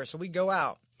 okay, sure. So we go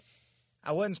out.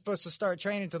 I wasn't supposed to start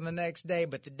training until the next day,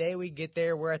 but the day we get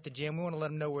there, we're at the gym. We want to let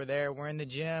them know we're there. We're in the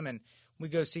gym, and we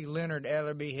go see Leonard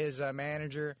Ellerby, his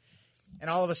manager. And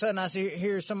all of a sudden, I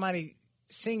hear somebody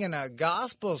singing a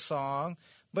gospel song,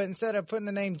 but instead of putting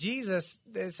the name Jesus,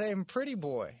 they're saying Pretty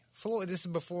Boy. Floyd. This is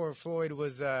before Floyd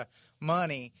was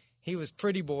Money. He was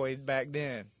Pretty Boy back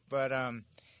then. But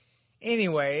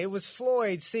anyway, it was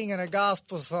Floyd singing a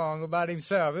gospel song about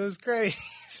himself. It was crazy.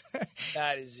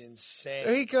 That is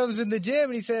insane. He comes in the gym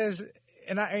and he says,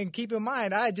 and keep in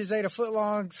mind, I just ate a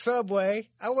foot-long Subway.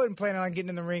 I wasn't planning on getting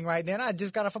in the ring right then. I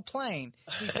just got off a plane.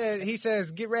 He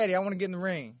says, get ready. I want to get in the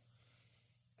ring.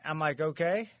 I'm like,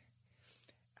 okay.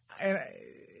 And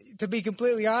to be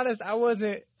completely honest, I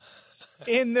wasn't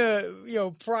in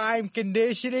the prime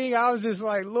conditioning. I was just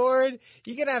like, Lord,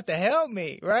 you're gonna have to help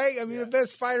me, right? I mean, the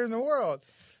best fighter in the world.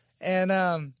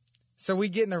 And so we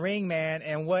get in the ring, man,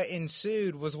 and what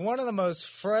ensued was one of the most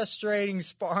frustrating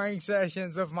sparring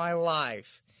sessions of my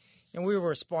life. And we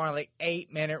were sparring like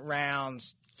 8-minute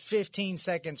rounds, 15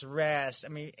 seconds rest.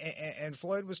 I mean, and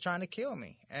Floyd was trying to kill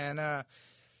me. And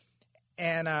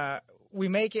we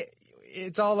make it.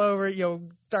 It's all over,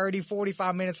 30,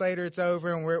 45 minutes later, it's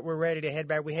over, and we're ready to head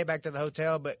back. We head back to the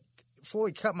hotel, but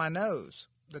Floyd cut my nose.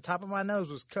 The top of my nose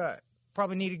was cut.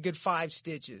 Probably needed a good 5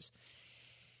 stitches.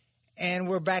 And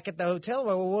we're back at the hotel.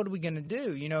 Well, what are we going to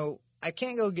do? I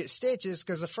can't go get stitches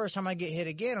because the first time I get hit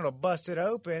again, it'll bust it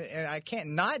open, and I can't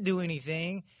not do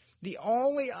anything. The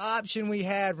only option we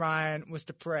had, Ryan, was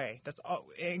to pray. That's all,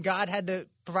 and God had to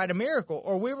provide a miracle,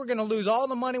 or we were going to lose all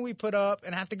the money we put up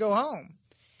and have to go home.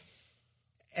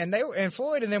 And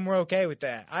Floyd and them were okay with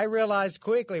that. I realized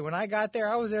quickly when I got there,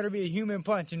 I was there to be a human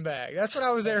punching bag. That's what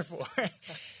I was there for.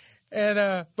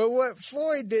 And but what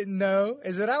Floyd didn't know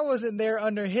is that I wasn't there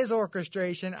under his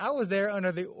orchestration. I was there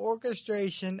under the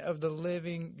orchestration of the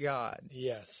living God.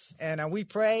 Yes. And we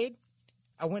prayed.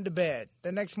 I went to bed.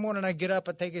 The next morning, I get up,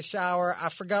 I take a shower. I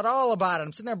forgot all about it.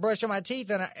 I'm sitting there brushing my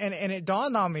teeth, and it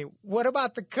dawned on me, what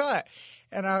about the cut?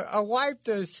 And I wiped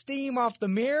the steam off the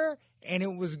mirror, and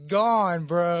it was gone,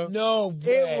 bro. No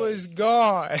way. It was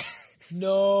gone.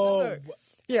 No.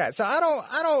 Yeah, so I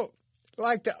don't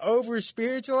like to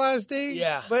over-spiritualize things.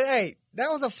 Yeah. But, hey, that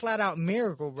was a flat-out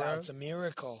miracle, bro. That's a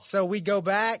miracle. So we go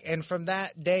back, and from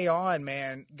that day on,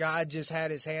 man, God just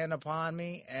had his hand upon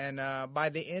me. And by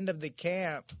the end of the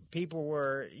camp, people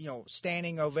were,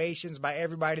 standing ovations by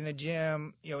everybody in the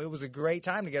gym. It was a great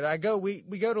time together. We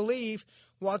go to leave,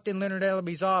 walked in Leonard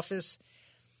Ellerby's office.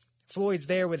 Floyd's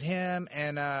there with him,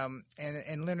 and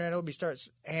Leonard Ellerby starts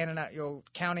handing out,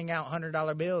 counting out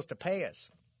 $100 bills to pay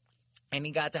us. And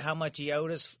he got to how much he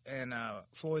owed us, and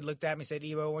Floyd looked at me and said,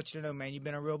 Evo, I want you to know, man, you've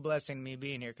been a real blessing to me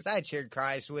being here. Because I had shared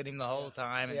Christ with him the whole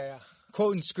time. And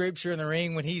quoting scripture in the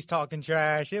ring when he's talking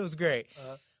trash. It was great.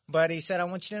 But he said, I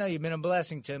want you to know you've been a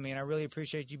blessing to me, and I really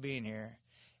appreciate you being here.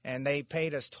 And they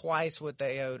paid us twice what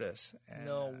they owed us. And,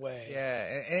 no way.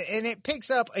 Yeah. And it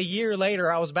picks up a year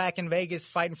later. I was back in Vegas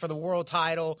fighting for the world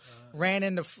title. Ran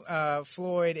into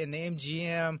Floyd in the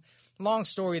MGM. Long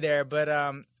story there. But,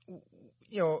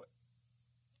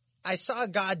 I saw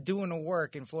God doing a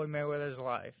work in Floyd Mayweather's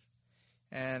life.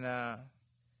 And I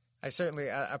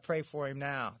pray for him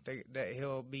now that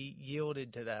he'll be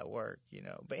yielded to that work,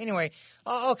 But anyway,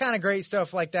 all kind of great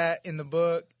stuff like that in the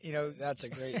book, That's a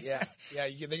great, yeah.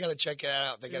 They got to check it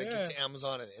out. They got to get to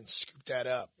Amazon and scoop that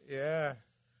up. Yeah.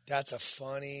 That's a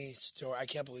funny story. I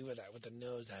can't believe that with the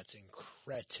nose. That's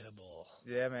incredible.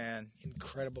 Yeah, man.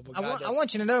 Incredible. But I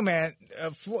want you to know, man,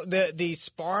 the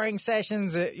sparring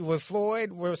sessions with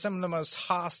Floyd were some of the most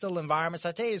hostile environments.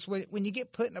 I tell you, it's when you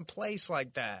get put in a place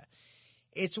like that,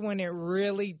 it's when it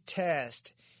really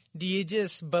tests. Do you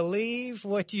just believe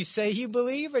what you say you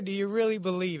believe, or do you really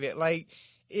believe it? Like,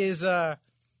 is all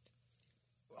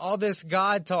this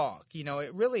God talk,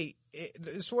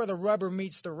 it's where the rubber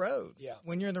meets the road. Yeah.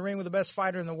 When you're in the ring with the best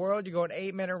fighter in the world, you're going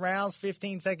 8-minute rounds,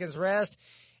 15 seconds rest,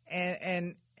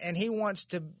 and he wants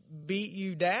to beat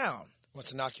you down. Wants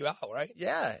to knock you out, right?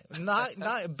 Yeah,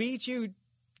 not beat you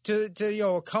to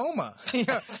a coma.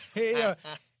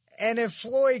 And if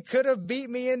Floyd could have beat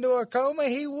me into a coma,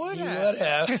 he would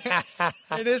have.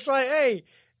 And it's like, hey,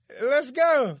 let's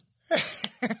go.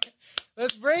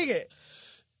 Let's bring it.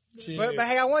 But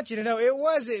hey, I want you to know, it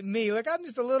wasn't me. Look, I'm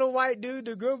just a little white dude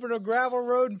that grew up on a gravel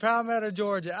road in Palmetto,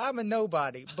 Georgia. I'm a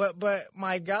nobody. But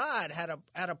my God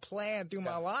had a plan through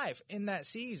my life in that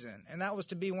season, and that was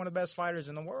to be one of the best fighters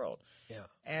in the world. Yeah.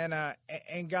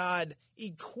 And God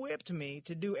equipped me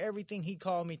to do everything He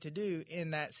called me to do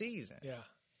in that season. Yeah.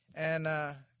 And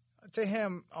to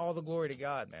Him, all the glory to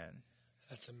God, man.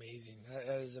 That's amazing.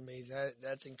 That is amazing.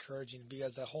 That's encouraging,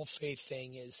 because the whole faith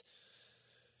thing is,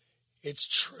 it's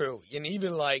true. And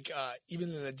even even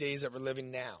in the days that we're living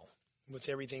now, with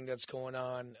everything that's going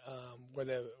on, where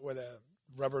the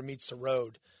rubber meets the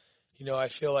road, I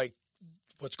feel like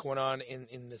what's going on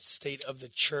in the state of the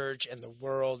church and the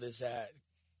world is that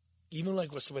even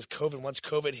like with COVID, once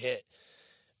COVID hit,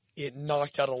 it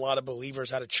knocked out a lot of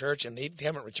believers out of church, and they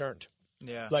haven't returned.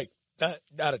 Yeah. Like, not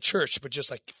out of church, but just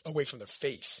like away from their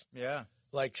faith. Yeah.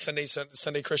 Like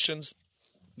Sunday Christians.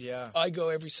 Yeah. I go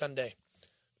every Sunday,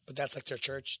 but that's like their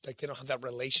church. Like, they don't have that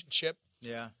relationship.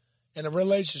 Yeah. And a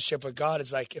relationship with God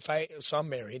is like, so I'm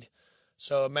married.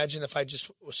 So imagine if I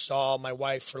just saw my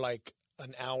wife for like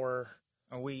an hour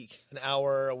a week.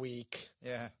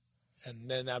 Yeah.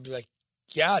 And then I'd be like,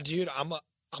 yeah, dude, I'm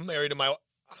married to my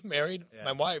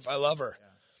wife. I love her. Yeah.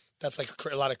 That's like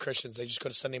a lot of Christians. They just go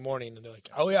to Sunday morning and they're like,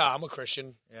 "Oh yeah, I'm a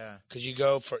Christian." Yeah. Because you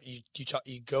go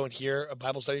you go and hear a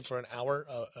Bible study for an hour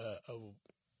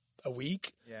a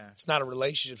week. Yeah. It's not a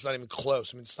relationship. It's not even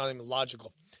close. I mean, it's not even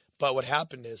logical. But what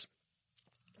happened is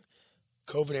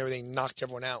COVID and everything knocked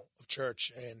everyone out of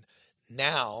church, and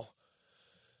now,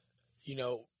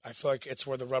 I feel like it's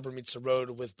where the rubber meets the road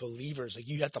with believers. Like,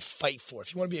 you have to fight for it.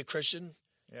 If you want to be a Christian,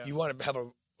 you want to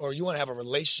have a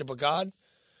relationship with God,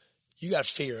 you got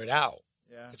to figure it out.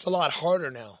 Yeah. It's a lot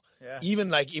harder now. Yeah. Even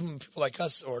people like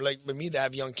us, or like with me that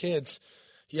have young kids,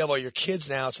 you have all your kids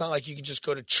now. It's not like you can just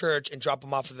go to church and drop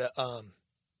them off at the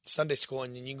Sunday school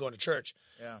and then you can go to church.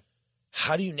 Yeah.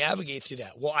 How do you navigate through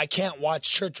that? Well, I can't watch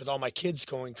church with all my kids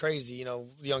going crazy,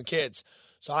 young kids.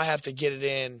 So I have to get it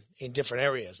in different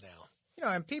areas now.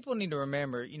 And people need to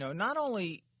remember, not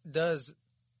only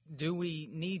do we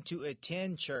need to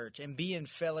attend church and be in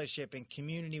fellowship and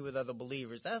community with other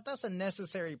believers. That's a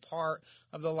necessary part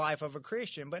of the life of a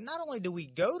Christian. But not only do we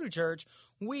go to church,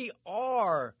 we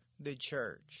are the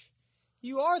church.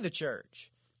 You are the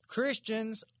church.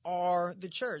 Christians are the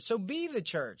church. So be the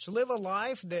church. Live a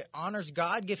life that honors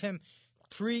God. Give Him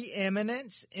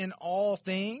preeminence in all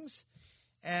things.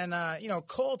 And,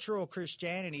 cultural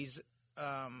Christianity's,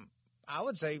 I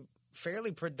would say,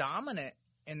 fairly predominant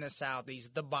in the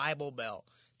Southeast, the Bible Belt,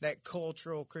 that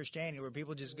cultural Christianity where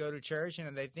people just go to church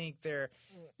and they think they're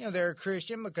a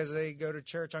Christian because they go to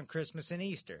church on Christmas and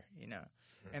Easter,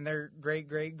 and their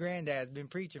great-great-granddad's been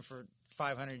preaching for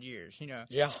 500 years,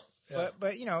 Yeah. But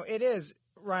it is,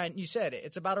 Ryan, you said it.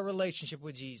 It's about a relationship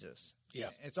with Jesus. Yeah.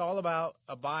 It's all about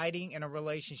abiding in a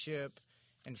relationship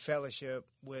and fellowship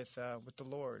with the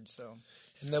Lord. So,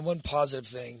 and then one positive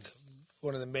thing,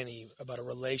 one of the many about a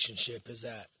relationship is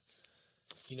that,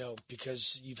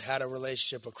 because you've had a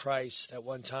relationship with Christ at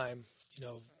one time,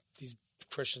 these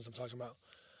Christians I'm talking about,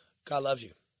 God loves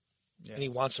you. Yeah. And He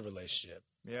wants a relationship.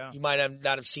 Yeah. You might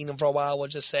not have seen Him for a while, we'll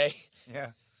just say.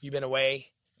 Yeah. You've been away.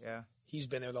 Yeah. He's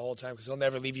been there the whole time because He'll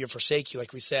never leave you or forsake you,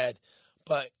 like we said.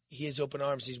 But He has open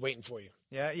arms. He's waiting for you.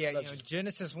 Yeah, yeah.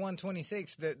 Genesis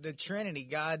 1:26, the Trinity,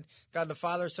 God the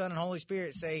Father, Son, and Holy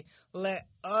Spirit say, "Let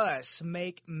us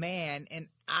make man in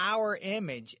our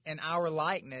image and our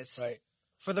likeness." Right.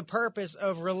 For the purpose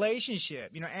of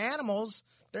relationship. Animals,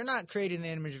 they're not created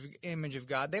in the image of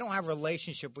God. They don't have a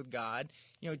relationship with God.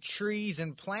 Trees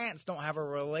and plants don't have a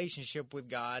relationship with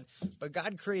God. But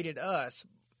God created us,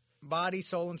 body,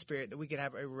 soul, and spirit, that we can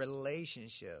have a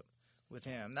relationship with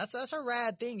Him. That's a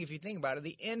rad thing if you think about it.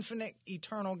 The infinite,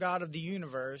 eternal God of the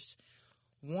universe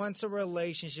wants a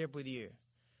relationship with you.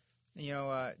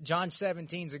 John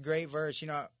 17 is a great verse.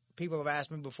 People have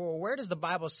asked me before, where does the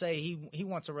Bible say he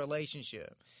wants a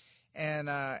relationship? And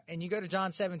you go to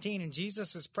John 17, and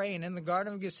Jesus is praying in the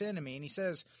Garden of Gethsemane, and he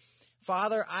says,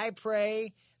 Father, I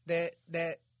pray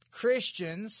that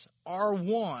Christians are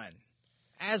one,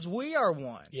 as we are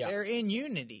one. Yeah. They're in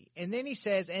unity. And then he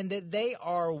says, and that they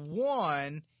are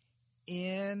one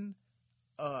in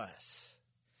us.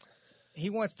 He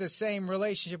wants the same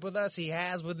relationship with us he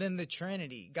has within the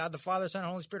Trinity. God the Father, Son, and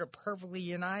Holy Spirit are perfectly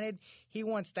united. He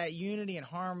wants that unity and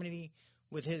harmony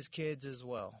with his kids as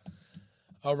well.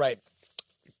 All right.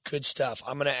 Good stuff.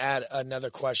 I'm going to add another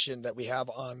question that we have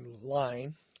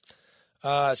online.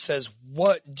 Says,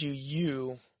 what do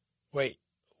you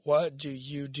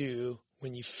do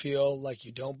when you feel like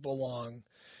you don't belong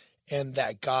and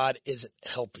that God isn't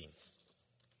helping?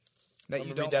 That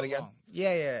you don't read that belong. Again?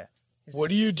 Yeah. What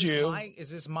do you do? Is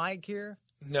this Mike here?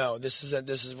 No, this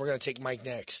is we're going to take Mike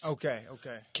next. Okay.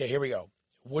 Okay, here we go.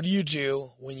 What do you do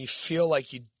when you feel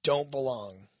like you don't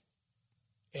belong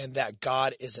and that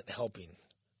God isn't helping?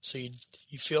 So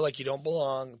you feel like you don't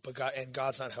belong, but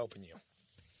God's not helping you.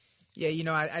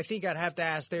 Yeah, I think I'd have to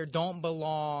ask there, don't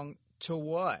belong to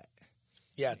what?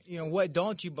 Yeah. What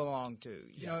don't you belong to?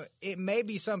 It may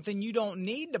be something you don't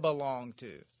need to belong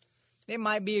to. It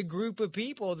might be a group of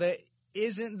people that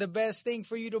isn't the best thing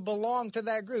for you to belong to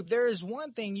that group. There is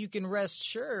one thing you can rest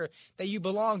sure that you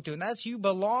belong to, and that's you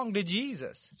belong to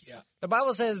Jesus. Yeah. The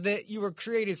Bible says that you were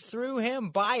created through him,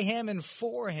 by him, and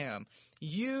for him.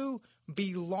 You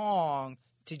belong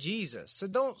to Jesus. So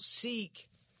don't seek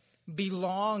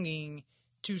belonging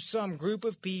to some group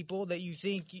of people that you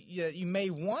think you may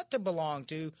want to belong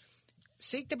to.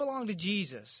 Seek to belong to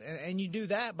Jesus, and you do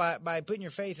that by putting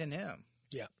your faith in him.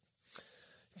 Yeah.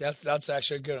 That's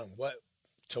actually a good one. What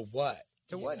do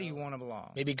you want to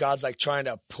belong? Maybe God's like trying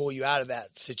to pull you out of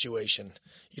that situation.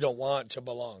 You don't want to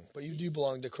belong, but you do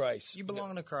belong to Christ. You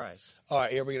belong to Christ. All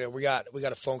right, here we go. We got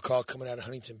a phone call coming out of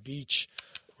Huntington Beach.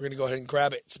 We're gonna go ahead and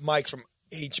grab it. It's Mike from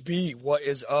HB. What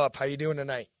is up? How you doing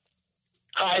tonight?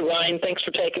 Hi, Ryan. Thanks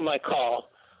for taking my call.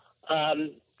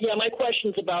 My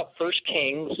question's about 1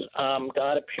 Kings.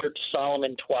 God appeared to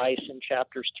Solomon twice in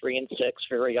chapters 3 and 6,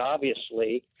 very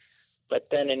obviously. But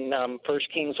then in 1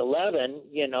 Kings 11,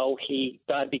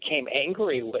 God became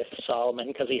angry with Solomon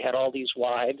because he had all these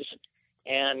wives.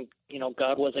 And,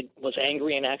 God was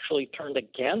angry and actually turned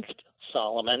against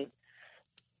Solomon.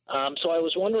 So I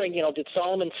was wondering, did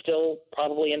Solomon still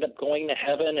probably end up going to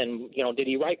heaven? And, did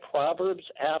he write Proverbs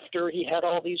after he had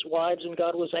all these wives and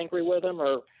God was angry with him?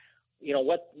 Or,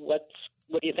 what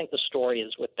do you think the story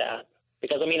is with that?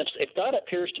 Because, if God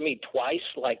appears to me twice,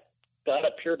 like God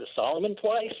appeared to Solomon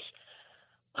twice,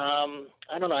 I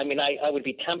don't know. I would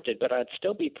be tempted, but I'd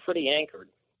still be pretty anchored.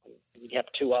 You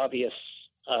have two obvious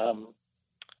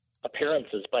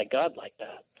appearances by God like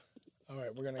that. All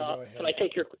right, we're going to go ahead. Can I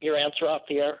take your answer off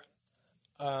the air?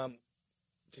 Off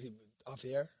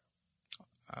the air?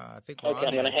 I think okay,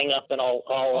 I'm going to hang up and I'll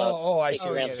take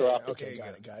your answer off. Okay,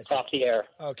 got it, guys. Off the air.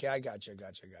 Okay, I got you.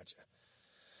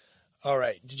 All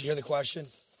right, did you hear the question?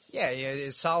 Yeah,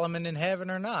 is Solomon in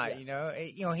heaven or not?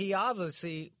 He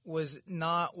obviously was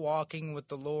not walking with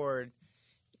the Lord.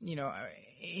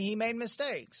 He made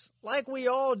mistakes, like we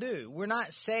all do. We're not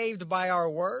saved by our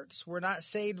works. We're not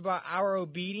saved by our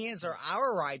obedience or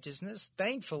our righteousness,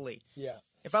 thankfully. Yeah.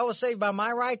 If I was saved by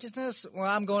my righteousness, well,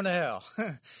 I'm going to hell.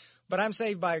 But I'm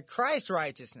saved by Christ's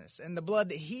righteousness and the blood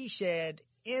that he shed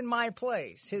in my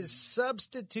place, his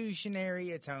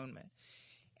substitutionary atonement.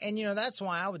 And, that's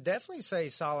why I would definitely say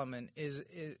Solomon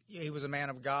he was a man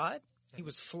of God. He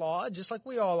was flawed, just like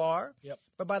we all are. Yep.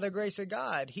 But by the grace of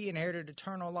God, he inherited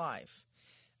eternal life.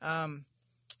 You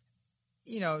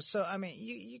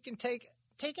can take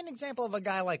an example of a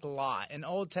guy like Lot, an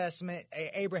Old Testament,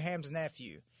 Abraham's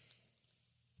nephew.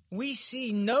 We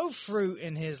see no fruit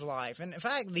in his life. And in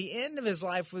fact, the end of his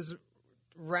life was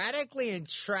radically and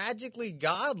tragically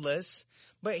godless.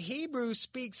 But Hebrews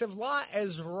speaks of Lot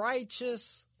as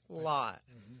righteous Lot.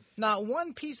 Mm-hmm. Not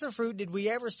one piece of fruit did we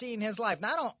ever see in his life.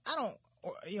 Now, I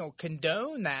don't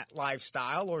condone that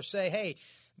lifestyle or say, hey,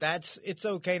 it's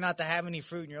okay not to have any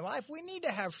fruit in your life. We need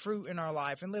to have fruit in our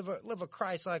life and live a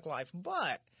Christ-like life.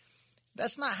 But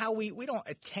that's not how we don't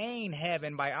attain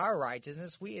heaven by our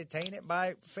righteousness. We attain it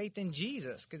by faith in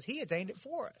Jesus because he attained it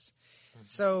for us. Mm-hmm.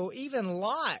 So even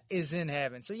Lot is in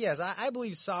heaven. So yes, I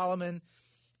believe Solomon.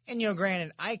 And,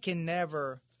 granted,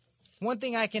 one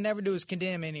thing I can never do is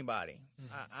condemn anybody.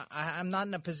 Mm-hmm. I'm not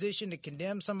in a position to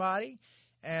condemn somebody.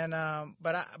 And,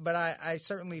 but I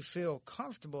certainly feel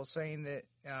comfortable saying that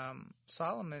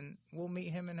Solomon will meet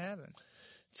him in heaven.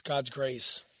 It's God's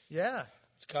grace. Yeah.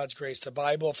 It's God's grace. The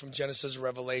Bible from Genesis to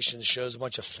Revelation shows a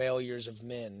bunch of failures of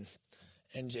men,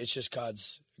 and it's just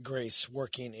God's grace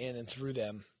working in and through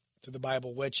them, through the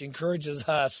Bible, which encourages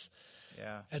us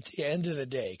at the end of the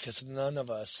day, because none of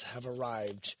us have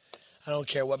arrived. I don't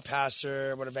care what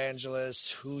pastor, what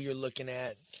evangelist, who you're looking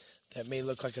at that may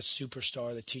look like a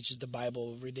superstar that teaches the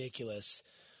Bible ridiculous.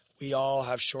 We all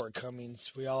have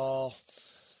shortcomings. We all,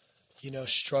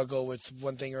 struggle with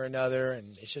one thing or another,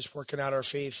 and it's just working out our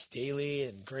faith daily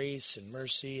and grace and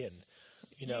mercy, and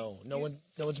no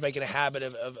one's making a habit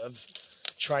of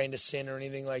trying to sin or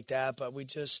anything like that, but we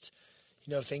just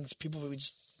man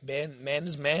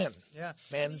is man. Yeah.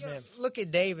 Man is man. Look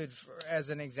at David as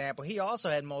an example. He also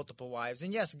had multiple wives,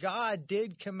 and yes, God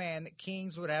did command that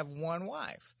kings would have one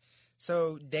wife.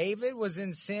 So David was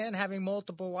in sin having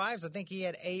multiple wives. I think he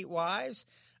had 8 wives.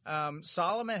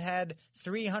 Solomon had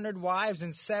 300 wives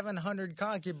and 700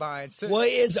 concubines. So, what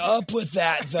is up with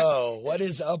that, though? What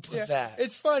is up with that?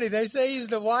 It's funny. They say he's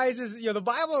the wisest. The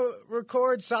Bible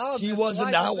records Solomon. He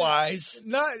wasn't that wise.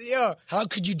 How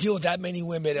could you deal with that many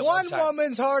women at one time? One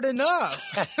woman's hard enough,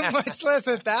 much less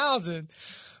 1,000.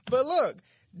 But look,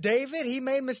 David, he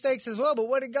made mistakes as well. But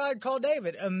what did God call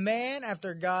David? A man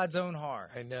after God's own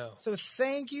heart. I know. So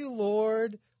thank you,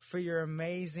 Lord, for your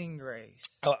amazing grace.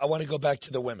 I want to go back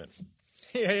to the women.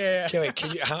 Yeah. Okay,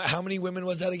 wait, how many women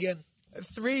was that again?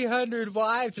 300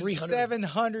 wives and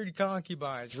 700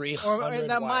 concubines. 300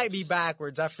 that wives. might be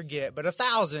backwards, I forget, but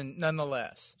 1,000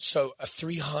 nonetheless. So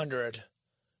 300,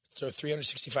 so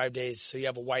 365 days, so you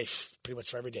have a wife pretty much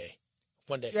for every day,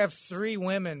 one day. You have 3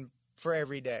 women for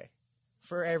every day,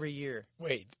 for every year.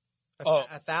 Wait.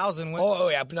 1,000 women. Oh,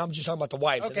 yeah, but now I'm just talking about the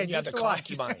wives. Okay, and then you have the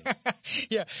concubines.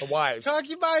 Yeah. The wives.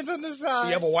 Concubines on the side. So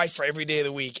you have a wife for every day of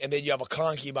the week, and then you have a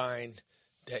concubine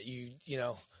that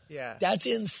Yeah. That's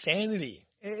insanity.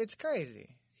 It's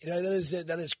crazy.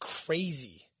 That is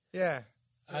crazy. Yeah.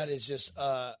 That is just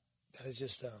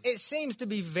it seems to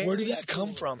be very. Where did that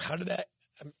come from? How did that?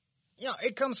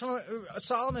 It comes from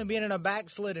Solomon being in a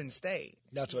backslidden state.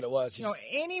 That's what it was.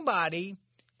 Anybody,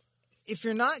 if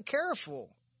you're not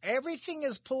careful, everything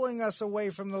is pulling us away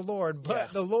from the Lord,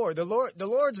 but the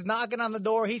Lord's knocking on the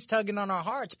door. He's tugging on our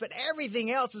hearts, but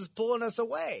everything else is pulling us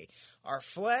away. Our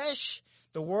flesh,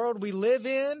 the world we live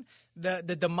in,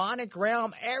 the demonic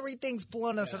realm, everything's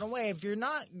pulling us away. If you're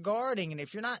not guarding and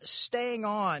if you're not staying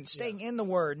in the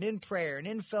Word and in prayer and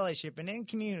in fellowship and in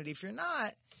community, if you're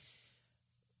not,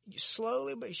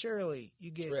 slowly but surely you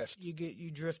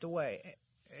drift away.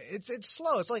 It's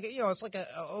slow. It's like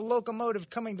a locomotive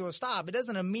coming to a stop. It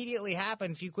doesn't immediately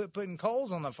happen if you quit putting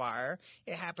coals on the fire.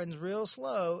 It happens real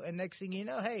slow, and next thing you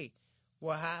know, hey,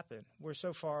 what happened? We're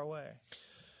so far away.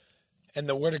 And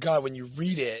the Word of God, when you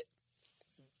read it,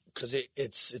 because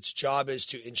its job is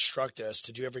to instruct us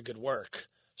to do every good work.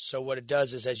 So what it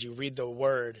does is, as you read the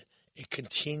Word, it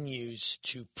continues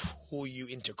to pull you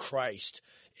into Christ.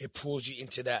 It pulls you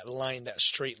into that line, that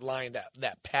straight line,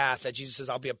 that path that Jesus says,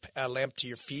 I'll be a lamp to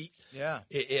your feet. Yeah.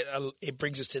 It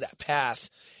brings us to that path.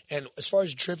 And as far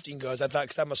as drifting goes, I thought,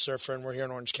 because I'm a surfer and we're here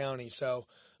in Orange County, so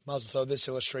might as well throw this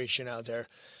illustration out there.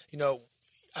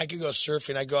 I could go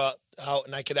surfing. I go out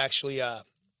and I could actually, I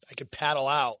could paddle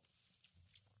out.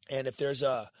 And if there's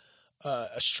a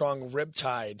strong rip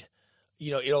tide,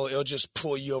 it'll just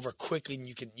pull you over quickly and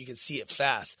you can see it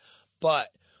fast. But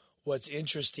what's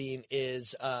interesting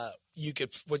is you could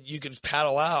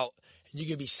paddle out and you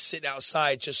could be sitting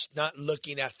outside just not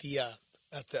looking at the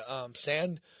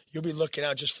sand. You'll be looking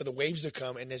out just for the waves to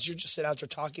come. And as you're just sitting out there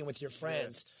talking with your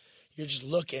friends, you're just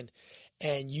looking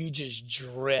and you just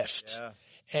drift. Yeah.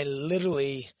 And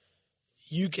literally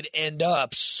you could end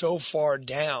up so far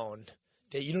down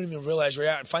that you don't even realize where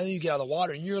you're at. And finally you get out of the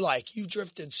water and you're like, you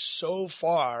drifted so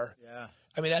far. Yeah.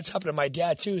 I mean, that's happened to my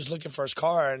dad too. He's looking for his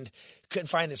car and couldn't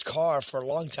find his car for a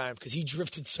long time because he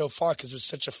drifted so far because there's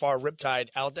such a far riptide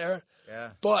out there.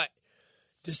 Yeah. But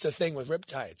this is the thing with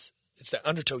riptides. It's the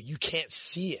undertow. You can't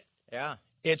see it. Yeah.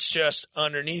 It's just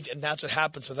underneath. And that's what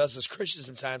happens with us as Christians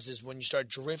sometimes is when you start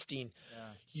drifting,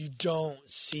 you don't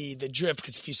see the drift.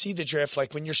 Because if you see the drift,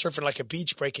 like when you're surfing like a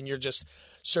beach break and you're just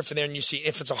surfing there and you see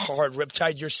if it's a hard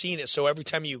riptide, you're seeing it. So every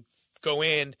time you go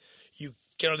in, you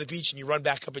get on the beach and you run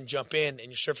back up and jump in and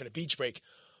you're surfing a beach break.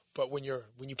 But when you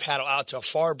paddle out to a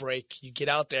far break, you get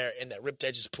out there and that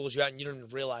riptide just pulls you out and you don't even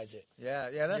realize it. Yeah,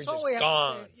 that's why we have.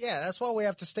 That's why we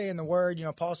have to stay in the Word.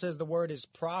 Paul says the Word is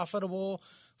profitable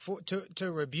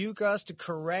to rebuke us, to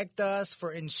correct us,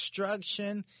 for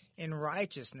instruction in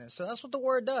righteousness. So that's what the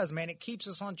Word does, man. It keeps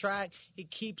us on track. It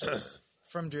keeps us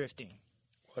from drifting.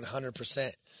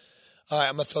 100%. All right,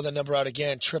 I'm gonna throw the number out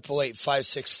again: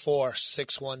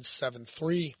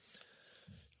 888-564-6173.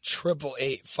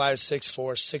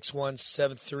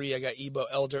 888-564-6173. I got Ebo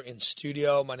Elder in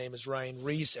studio. My name is Ryan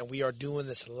Reese, and we are doing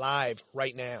this live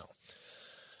right now.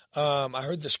 I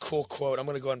heard this cool quote. I'm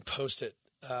going to go ahead and post it,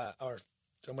 or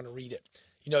I'm going to read it.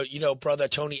 You know, brother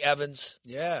Tony Evans?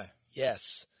 Yeah.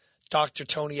 Yes. Dr.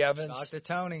 Tony Evans. Dr.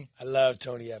 Tony. I love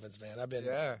Tony Evans, man. I've been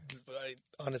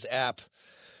on his app.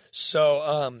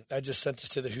 So I just sent this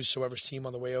to the Whosoever's team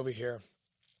on the way over here.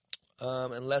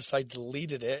 Unless I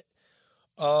deleted it.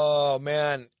 Oh,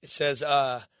 man. It says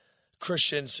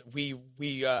Christians, we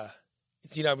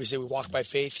say we walk by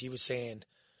faith. He was saying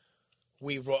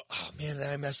oh, man,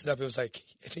 I messed it up. It was like,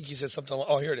 I think he said something.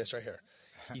 Oh, here it is right here.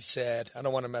 He said, I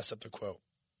don't want to mess up the quote.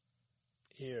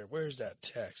 Here, where's that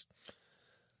text?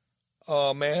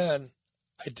 Oh, man,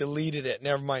 I deleted it.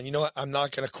 Never mind. You know what? I'm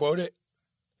not going to quote it.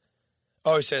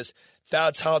 Oh, he says,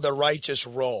 that's how the righteous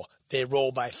roll. They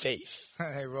roll by faith.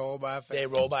 They roll by faith. They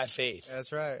roll by faith.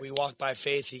 That's right. We walk by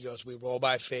faith. He goes, we roll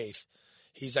by faith.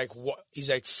 He's like, what? He's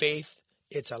like, faith,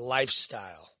 it's a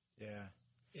lifestyle. Yeah.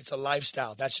 It's a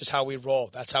lifestyle. That's just how we roll.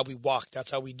 That's how we walk.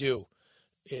 That's how we do.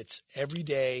 It's every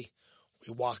day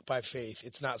we walk by faith.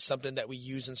 It's not something that we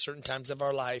use in certain times of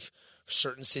our life,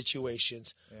 certain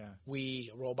situations. Yeah.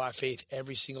 We roll by faith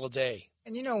every single day.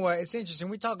 And you know what? It's interesting.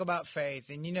 We talk about faith,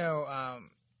 and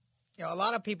a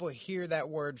lot of people hear that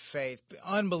word faith.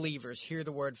 Unbelievers hear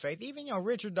the word faith. Even,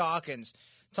 Richard Dawkins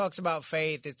talks about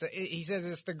faith. He says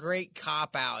it's the great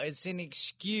cop-out. It's an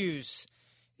excuse,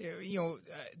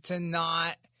 to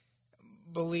not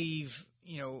believe,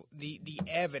 the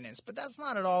evidence. But that's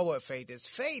not at all what faith is.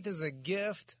 Faith is a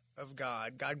gift of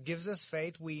God. God gives us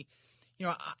faith.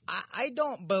 I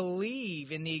don't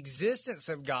believe in the existence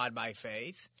of God by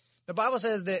faith. The Bible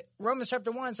says that Romans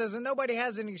chapter 1 says that nobody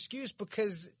has an excuse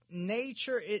because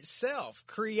nature itself,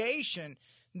 creation,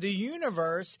 the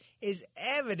universe is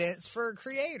evidence for a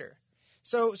creator.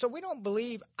 So I don't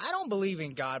believe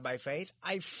in God by faith.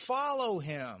 I follow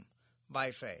him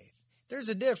by faith. There's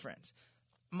a difference.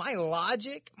 My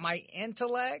logic, my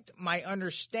intellect, my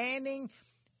understanding,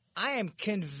 I am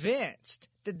convinced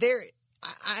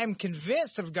I'm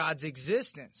convinced of God's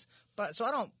existence. So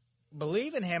I don't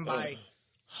believe in him by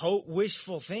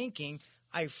wishful thinking.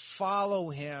 I follow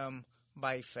him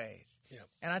by faith. Yeah.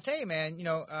 And I tell you, man,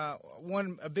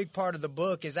 a big part of the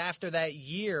book is after that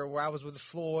year where I was with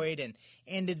Floyd and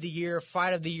ended the year,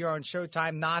 fight of the year on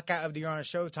Showtime, knockout of the year on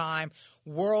Showtime,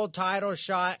 world title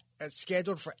shot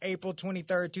scheduled for April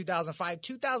 23rd, 2005.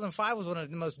 2005 was one of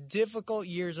the most difficult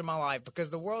years of my life because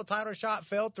the world title shot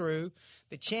fell through.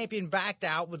 The champion backed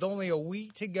out with only a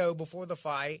week to go before the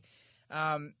fight.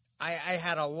 I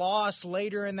had a loss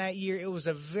later in that year. It was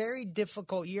a very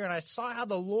difficult year, and I saw how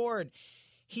the Lord,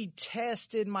 he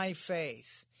tested my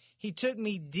faith. He took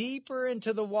me deeper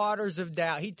into the waters of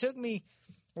doubt. He took me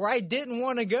where I didn't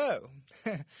want to go,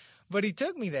 but he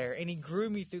took me there, and he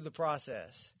grew me through the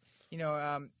process.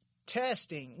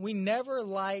 Testing. We never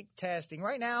like testing.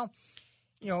 Right now,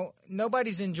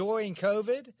 nobody's enjoying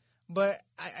COVID, but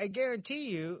I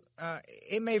guarantee you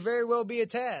it may very well be a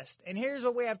test. And here's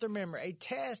what we have to remember. A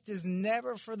test is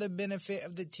never for the benefit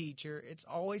of the teacher. It's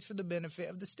always for the benefit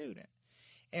of the student.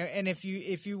 And if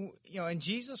you and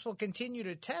Jesus will continue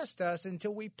to test us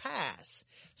until we pass.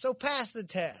 So pass the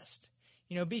test.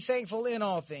 Be thankful in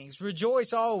all things.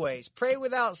 Rejoice always. Pray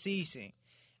without ceasing.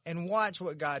 And watch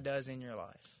what God does in your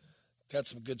life.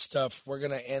 That's some good stuff. We're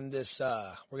gonna end this.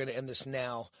 We're gonna end this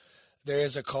now. There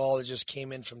is a call that just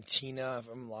came in from Tina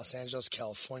from Los Angeles,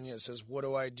 California. It says, "What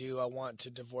do? I want to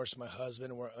divorce my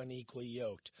husband. We're unequally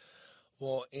yoked."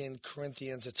 Well, in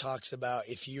Corinthians, it talks about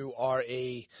if you are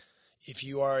a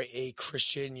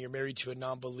Christian, you're married to a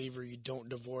non-believer, you don't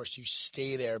divorce. You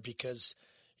stay there because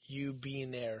you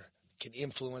being there can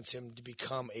influence him to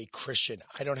become a Christian.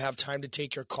 I don't have time to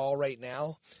take your call right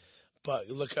now. But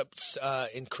look up I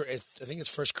think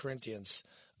it's 1 Corinthians.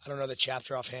 I don't know the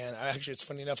chapter offhand. It's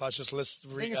funny enough. I was just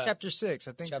listening. I think it's chapter 6.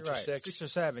 I think chapter you're right. 6. 6 or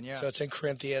 7, yeah. So it's in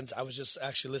Corinthians. I was just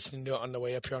actually listening to it on the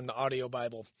way up here on the audio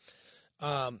Bible.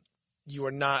 You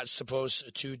are not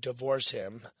supposed to divorce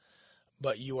him,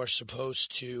 but you are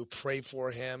supposed to pray for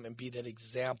him and be that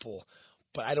example.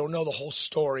 But I don't know the whole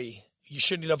story. You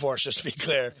shouldn't divorce, just to be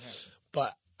clear.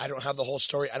 But I don't have the whole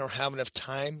story. I don't have enough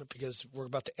time because we're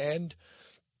about to end.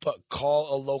 But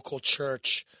call a local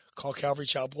church, call Calvary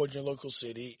Chapel in your local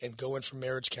city, and go in for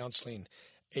marriage counseling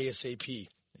ASAP.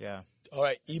 Yeah. All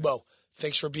right, Ebo,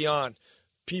 thanks for being on.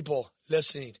 People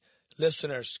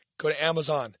listeners, go to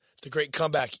Amazon. The Great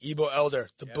Comeback, Ebo Elder,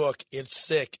 the book. It's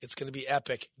sick. It's going to be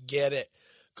epic. Get it.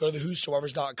 Go to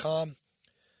thewhosoevers.com.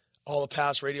 All the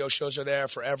past radio shows are there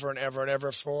forever and ever and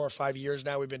ever. 4 or 5 years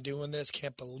now we've been doing this.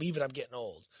 Can't believe it. I'm getting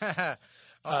old.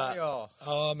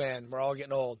 Oh, man, we're all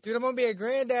getting old. Dude, I'm going to be a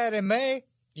granddad in May.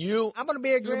 I'm going to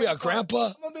be a grandpa. You're going to be a grandpa?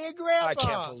 I'm going to be a grandpa. I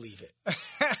can't believe it.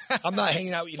 I'm not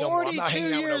hanging out with you no more. I'm not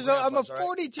hanging out with years old. I'm a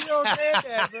 42-year-old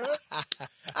granddad, bro.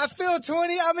 I feel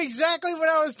 20. I'm exactly when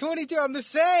I was 22. I'm the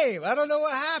same. I don't know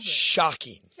what happened.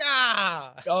 Shocking. Yeah.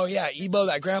 Oh, yeah. Ebo,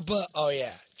 that grandpa? Oh,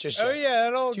 yeah.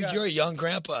 That old dude, guy. You're a young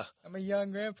grandpa. I'm a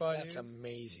young grandpa, That's dude.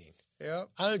 amazing. Yep.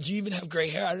 Do you even have gray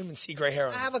hair? I don't even see gray hair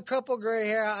on you. I have a couple gray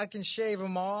hair. I can shave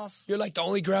them off. You're like the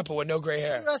only grandpa with no gray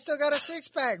hair. Dude, I still got a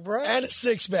six-pack, bro. And a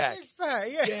six-pack. Six-pack,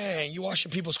 yeah. Dang, you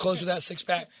washing people's clothes with that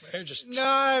six-pack? Just... No.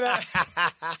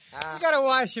 You got a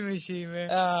washing machine, man.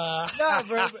 No,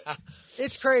 bro.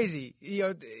 It's crazy. You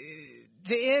know,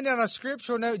 to end on a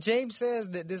scriptural note, James says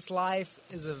that this life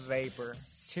is a vapor.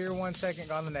 It's here 1 second,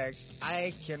 gone the next.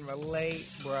 I can relate,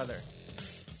 brother.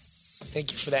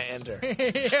 Thank you for that ender.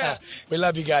 Yeah. We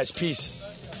love you guys. Peace.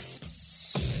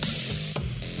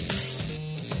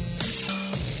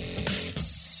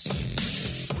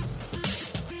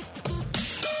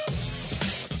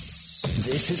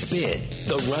 This has been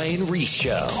The Ryan Reese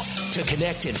Show. To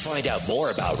connect and find out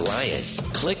more about Ryan,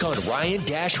 click on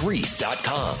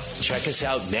ryan-reese.com. Check us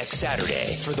out next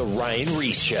Saturday for The Ryan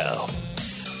Reese Show.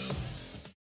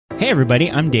 Hey everybody,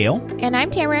 I'm Dale. And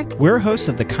I'm Tamara. We're hosts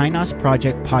of the Kainos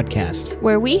Project podcast,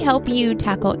 where we help you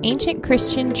tackle ancient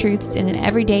Christian truths in an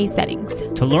everyday settings.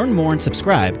 To learn more and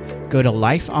subscribe, go to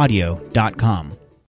lifeaudio.com.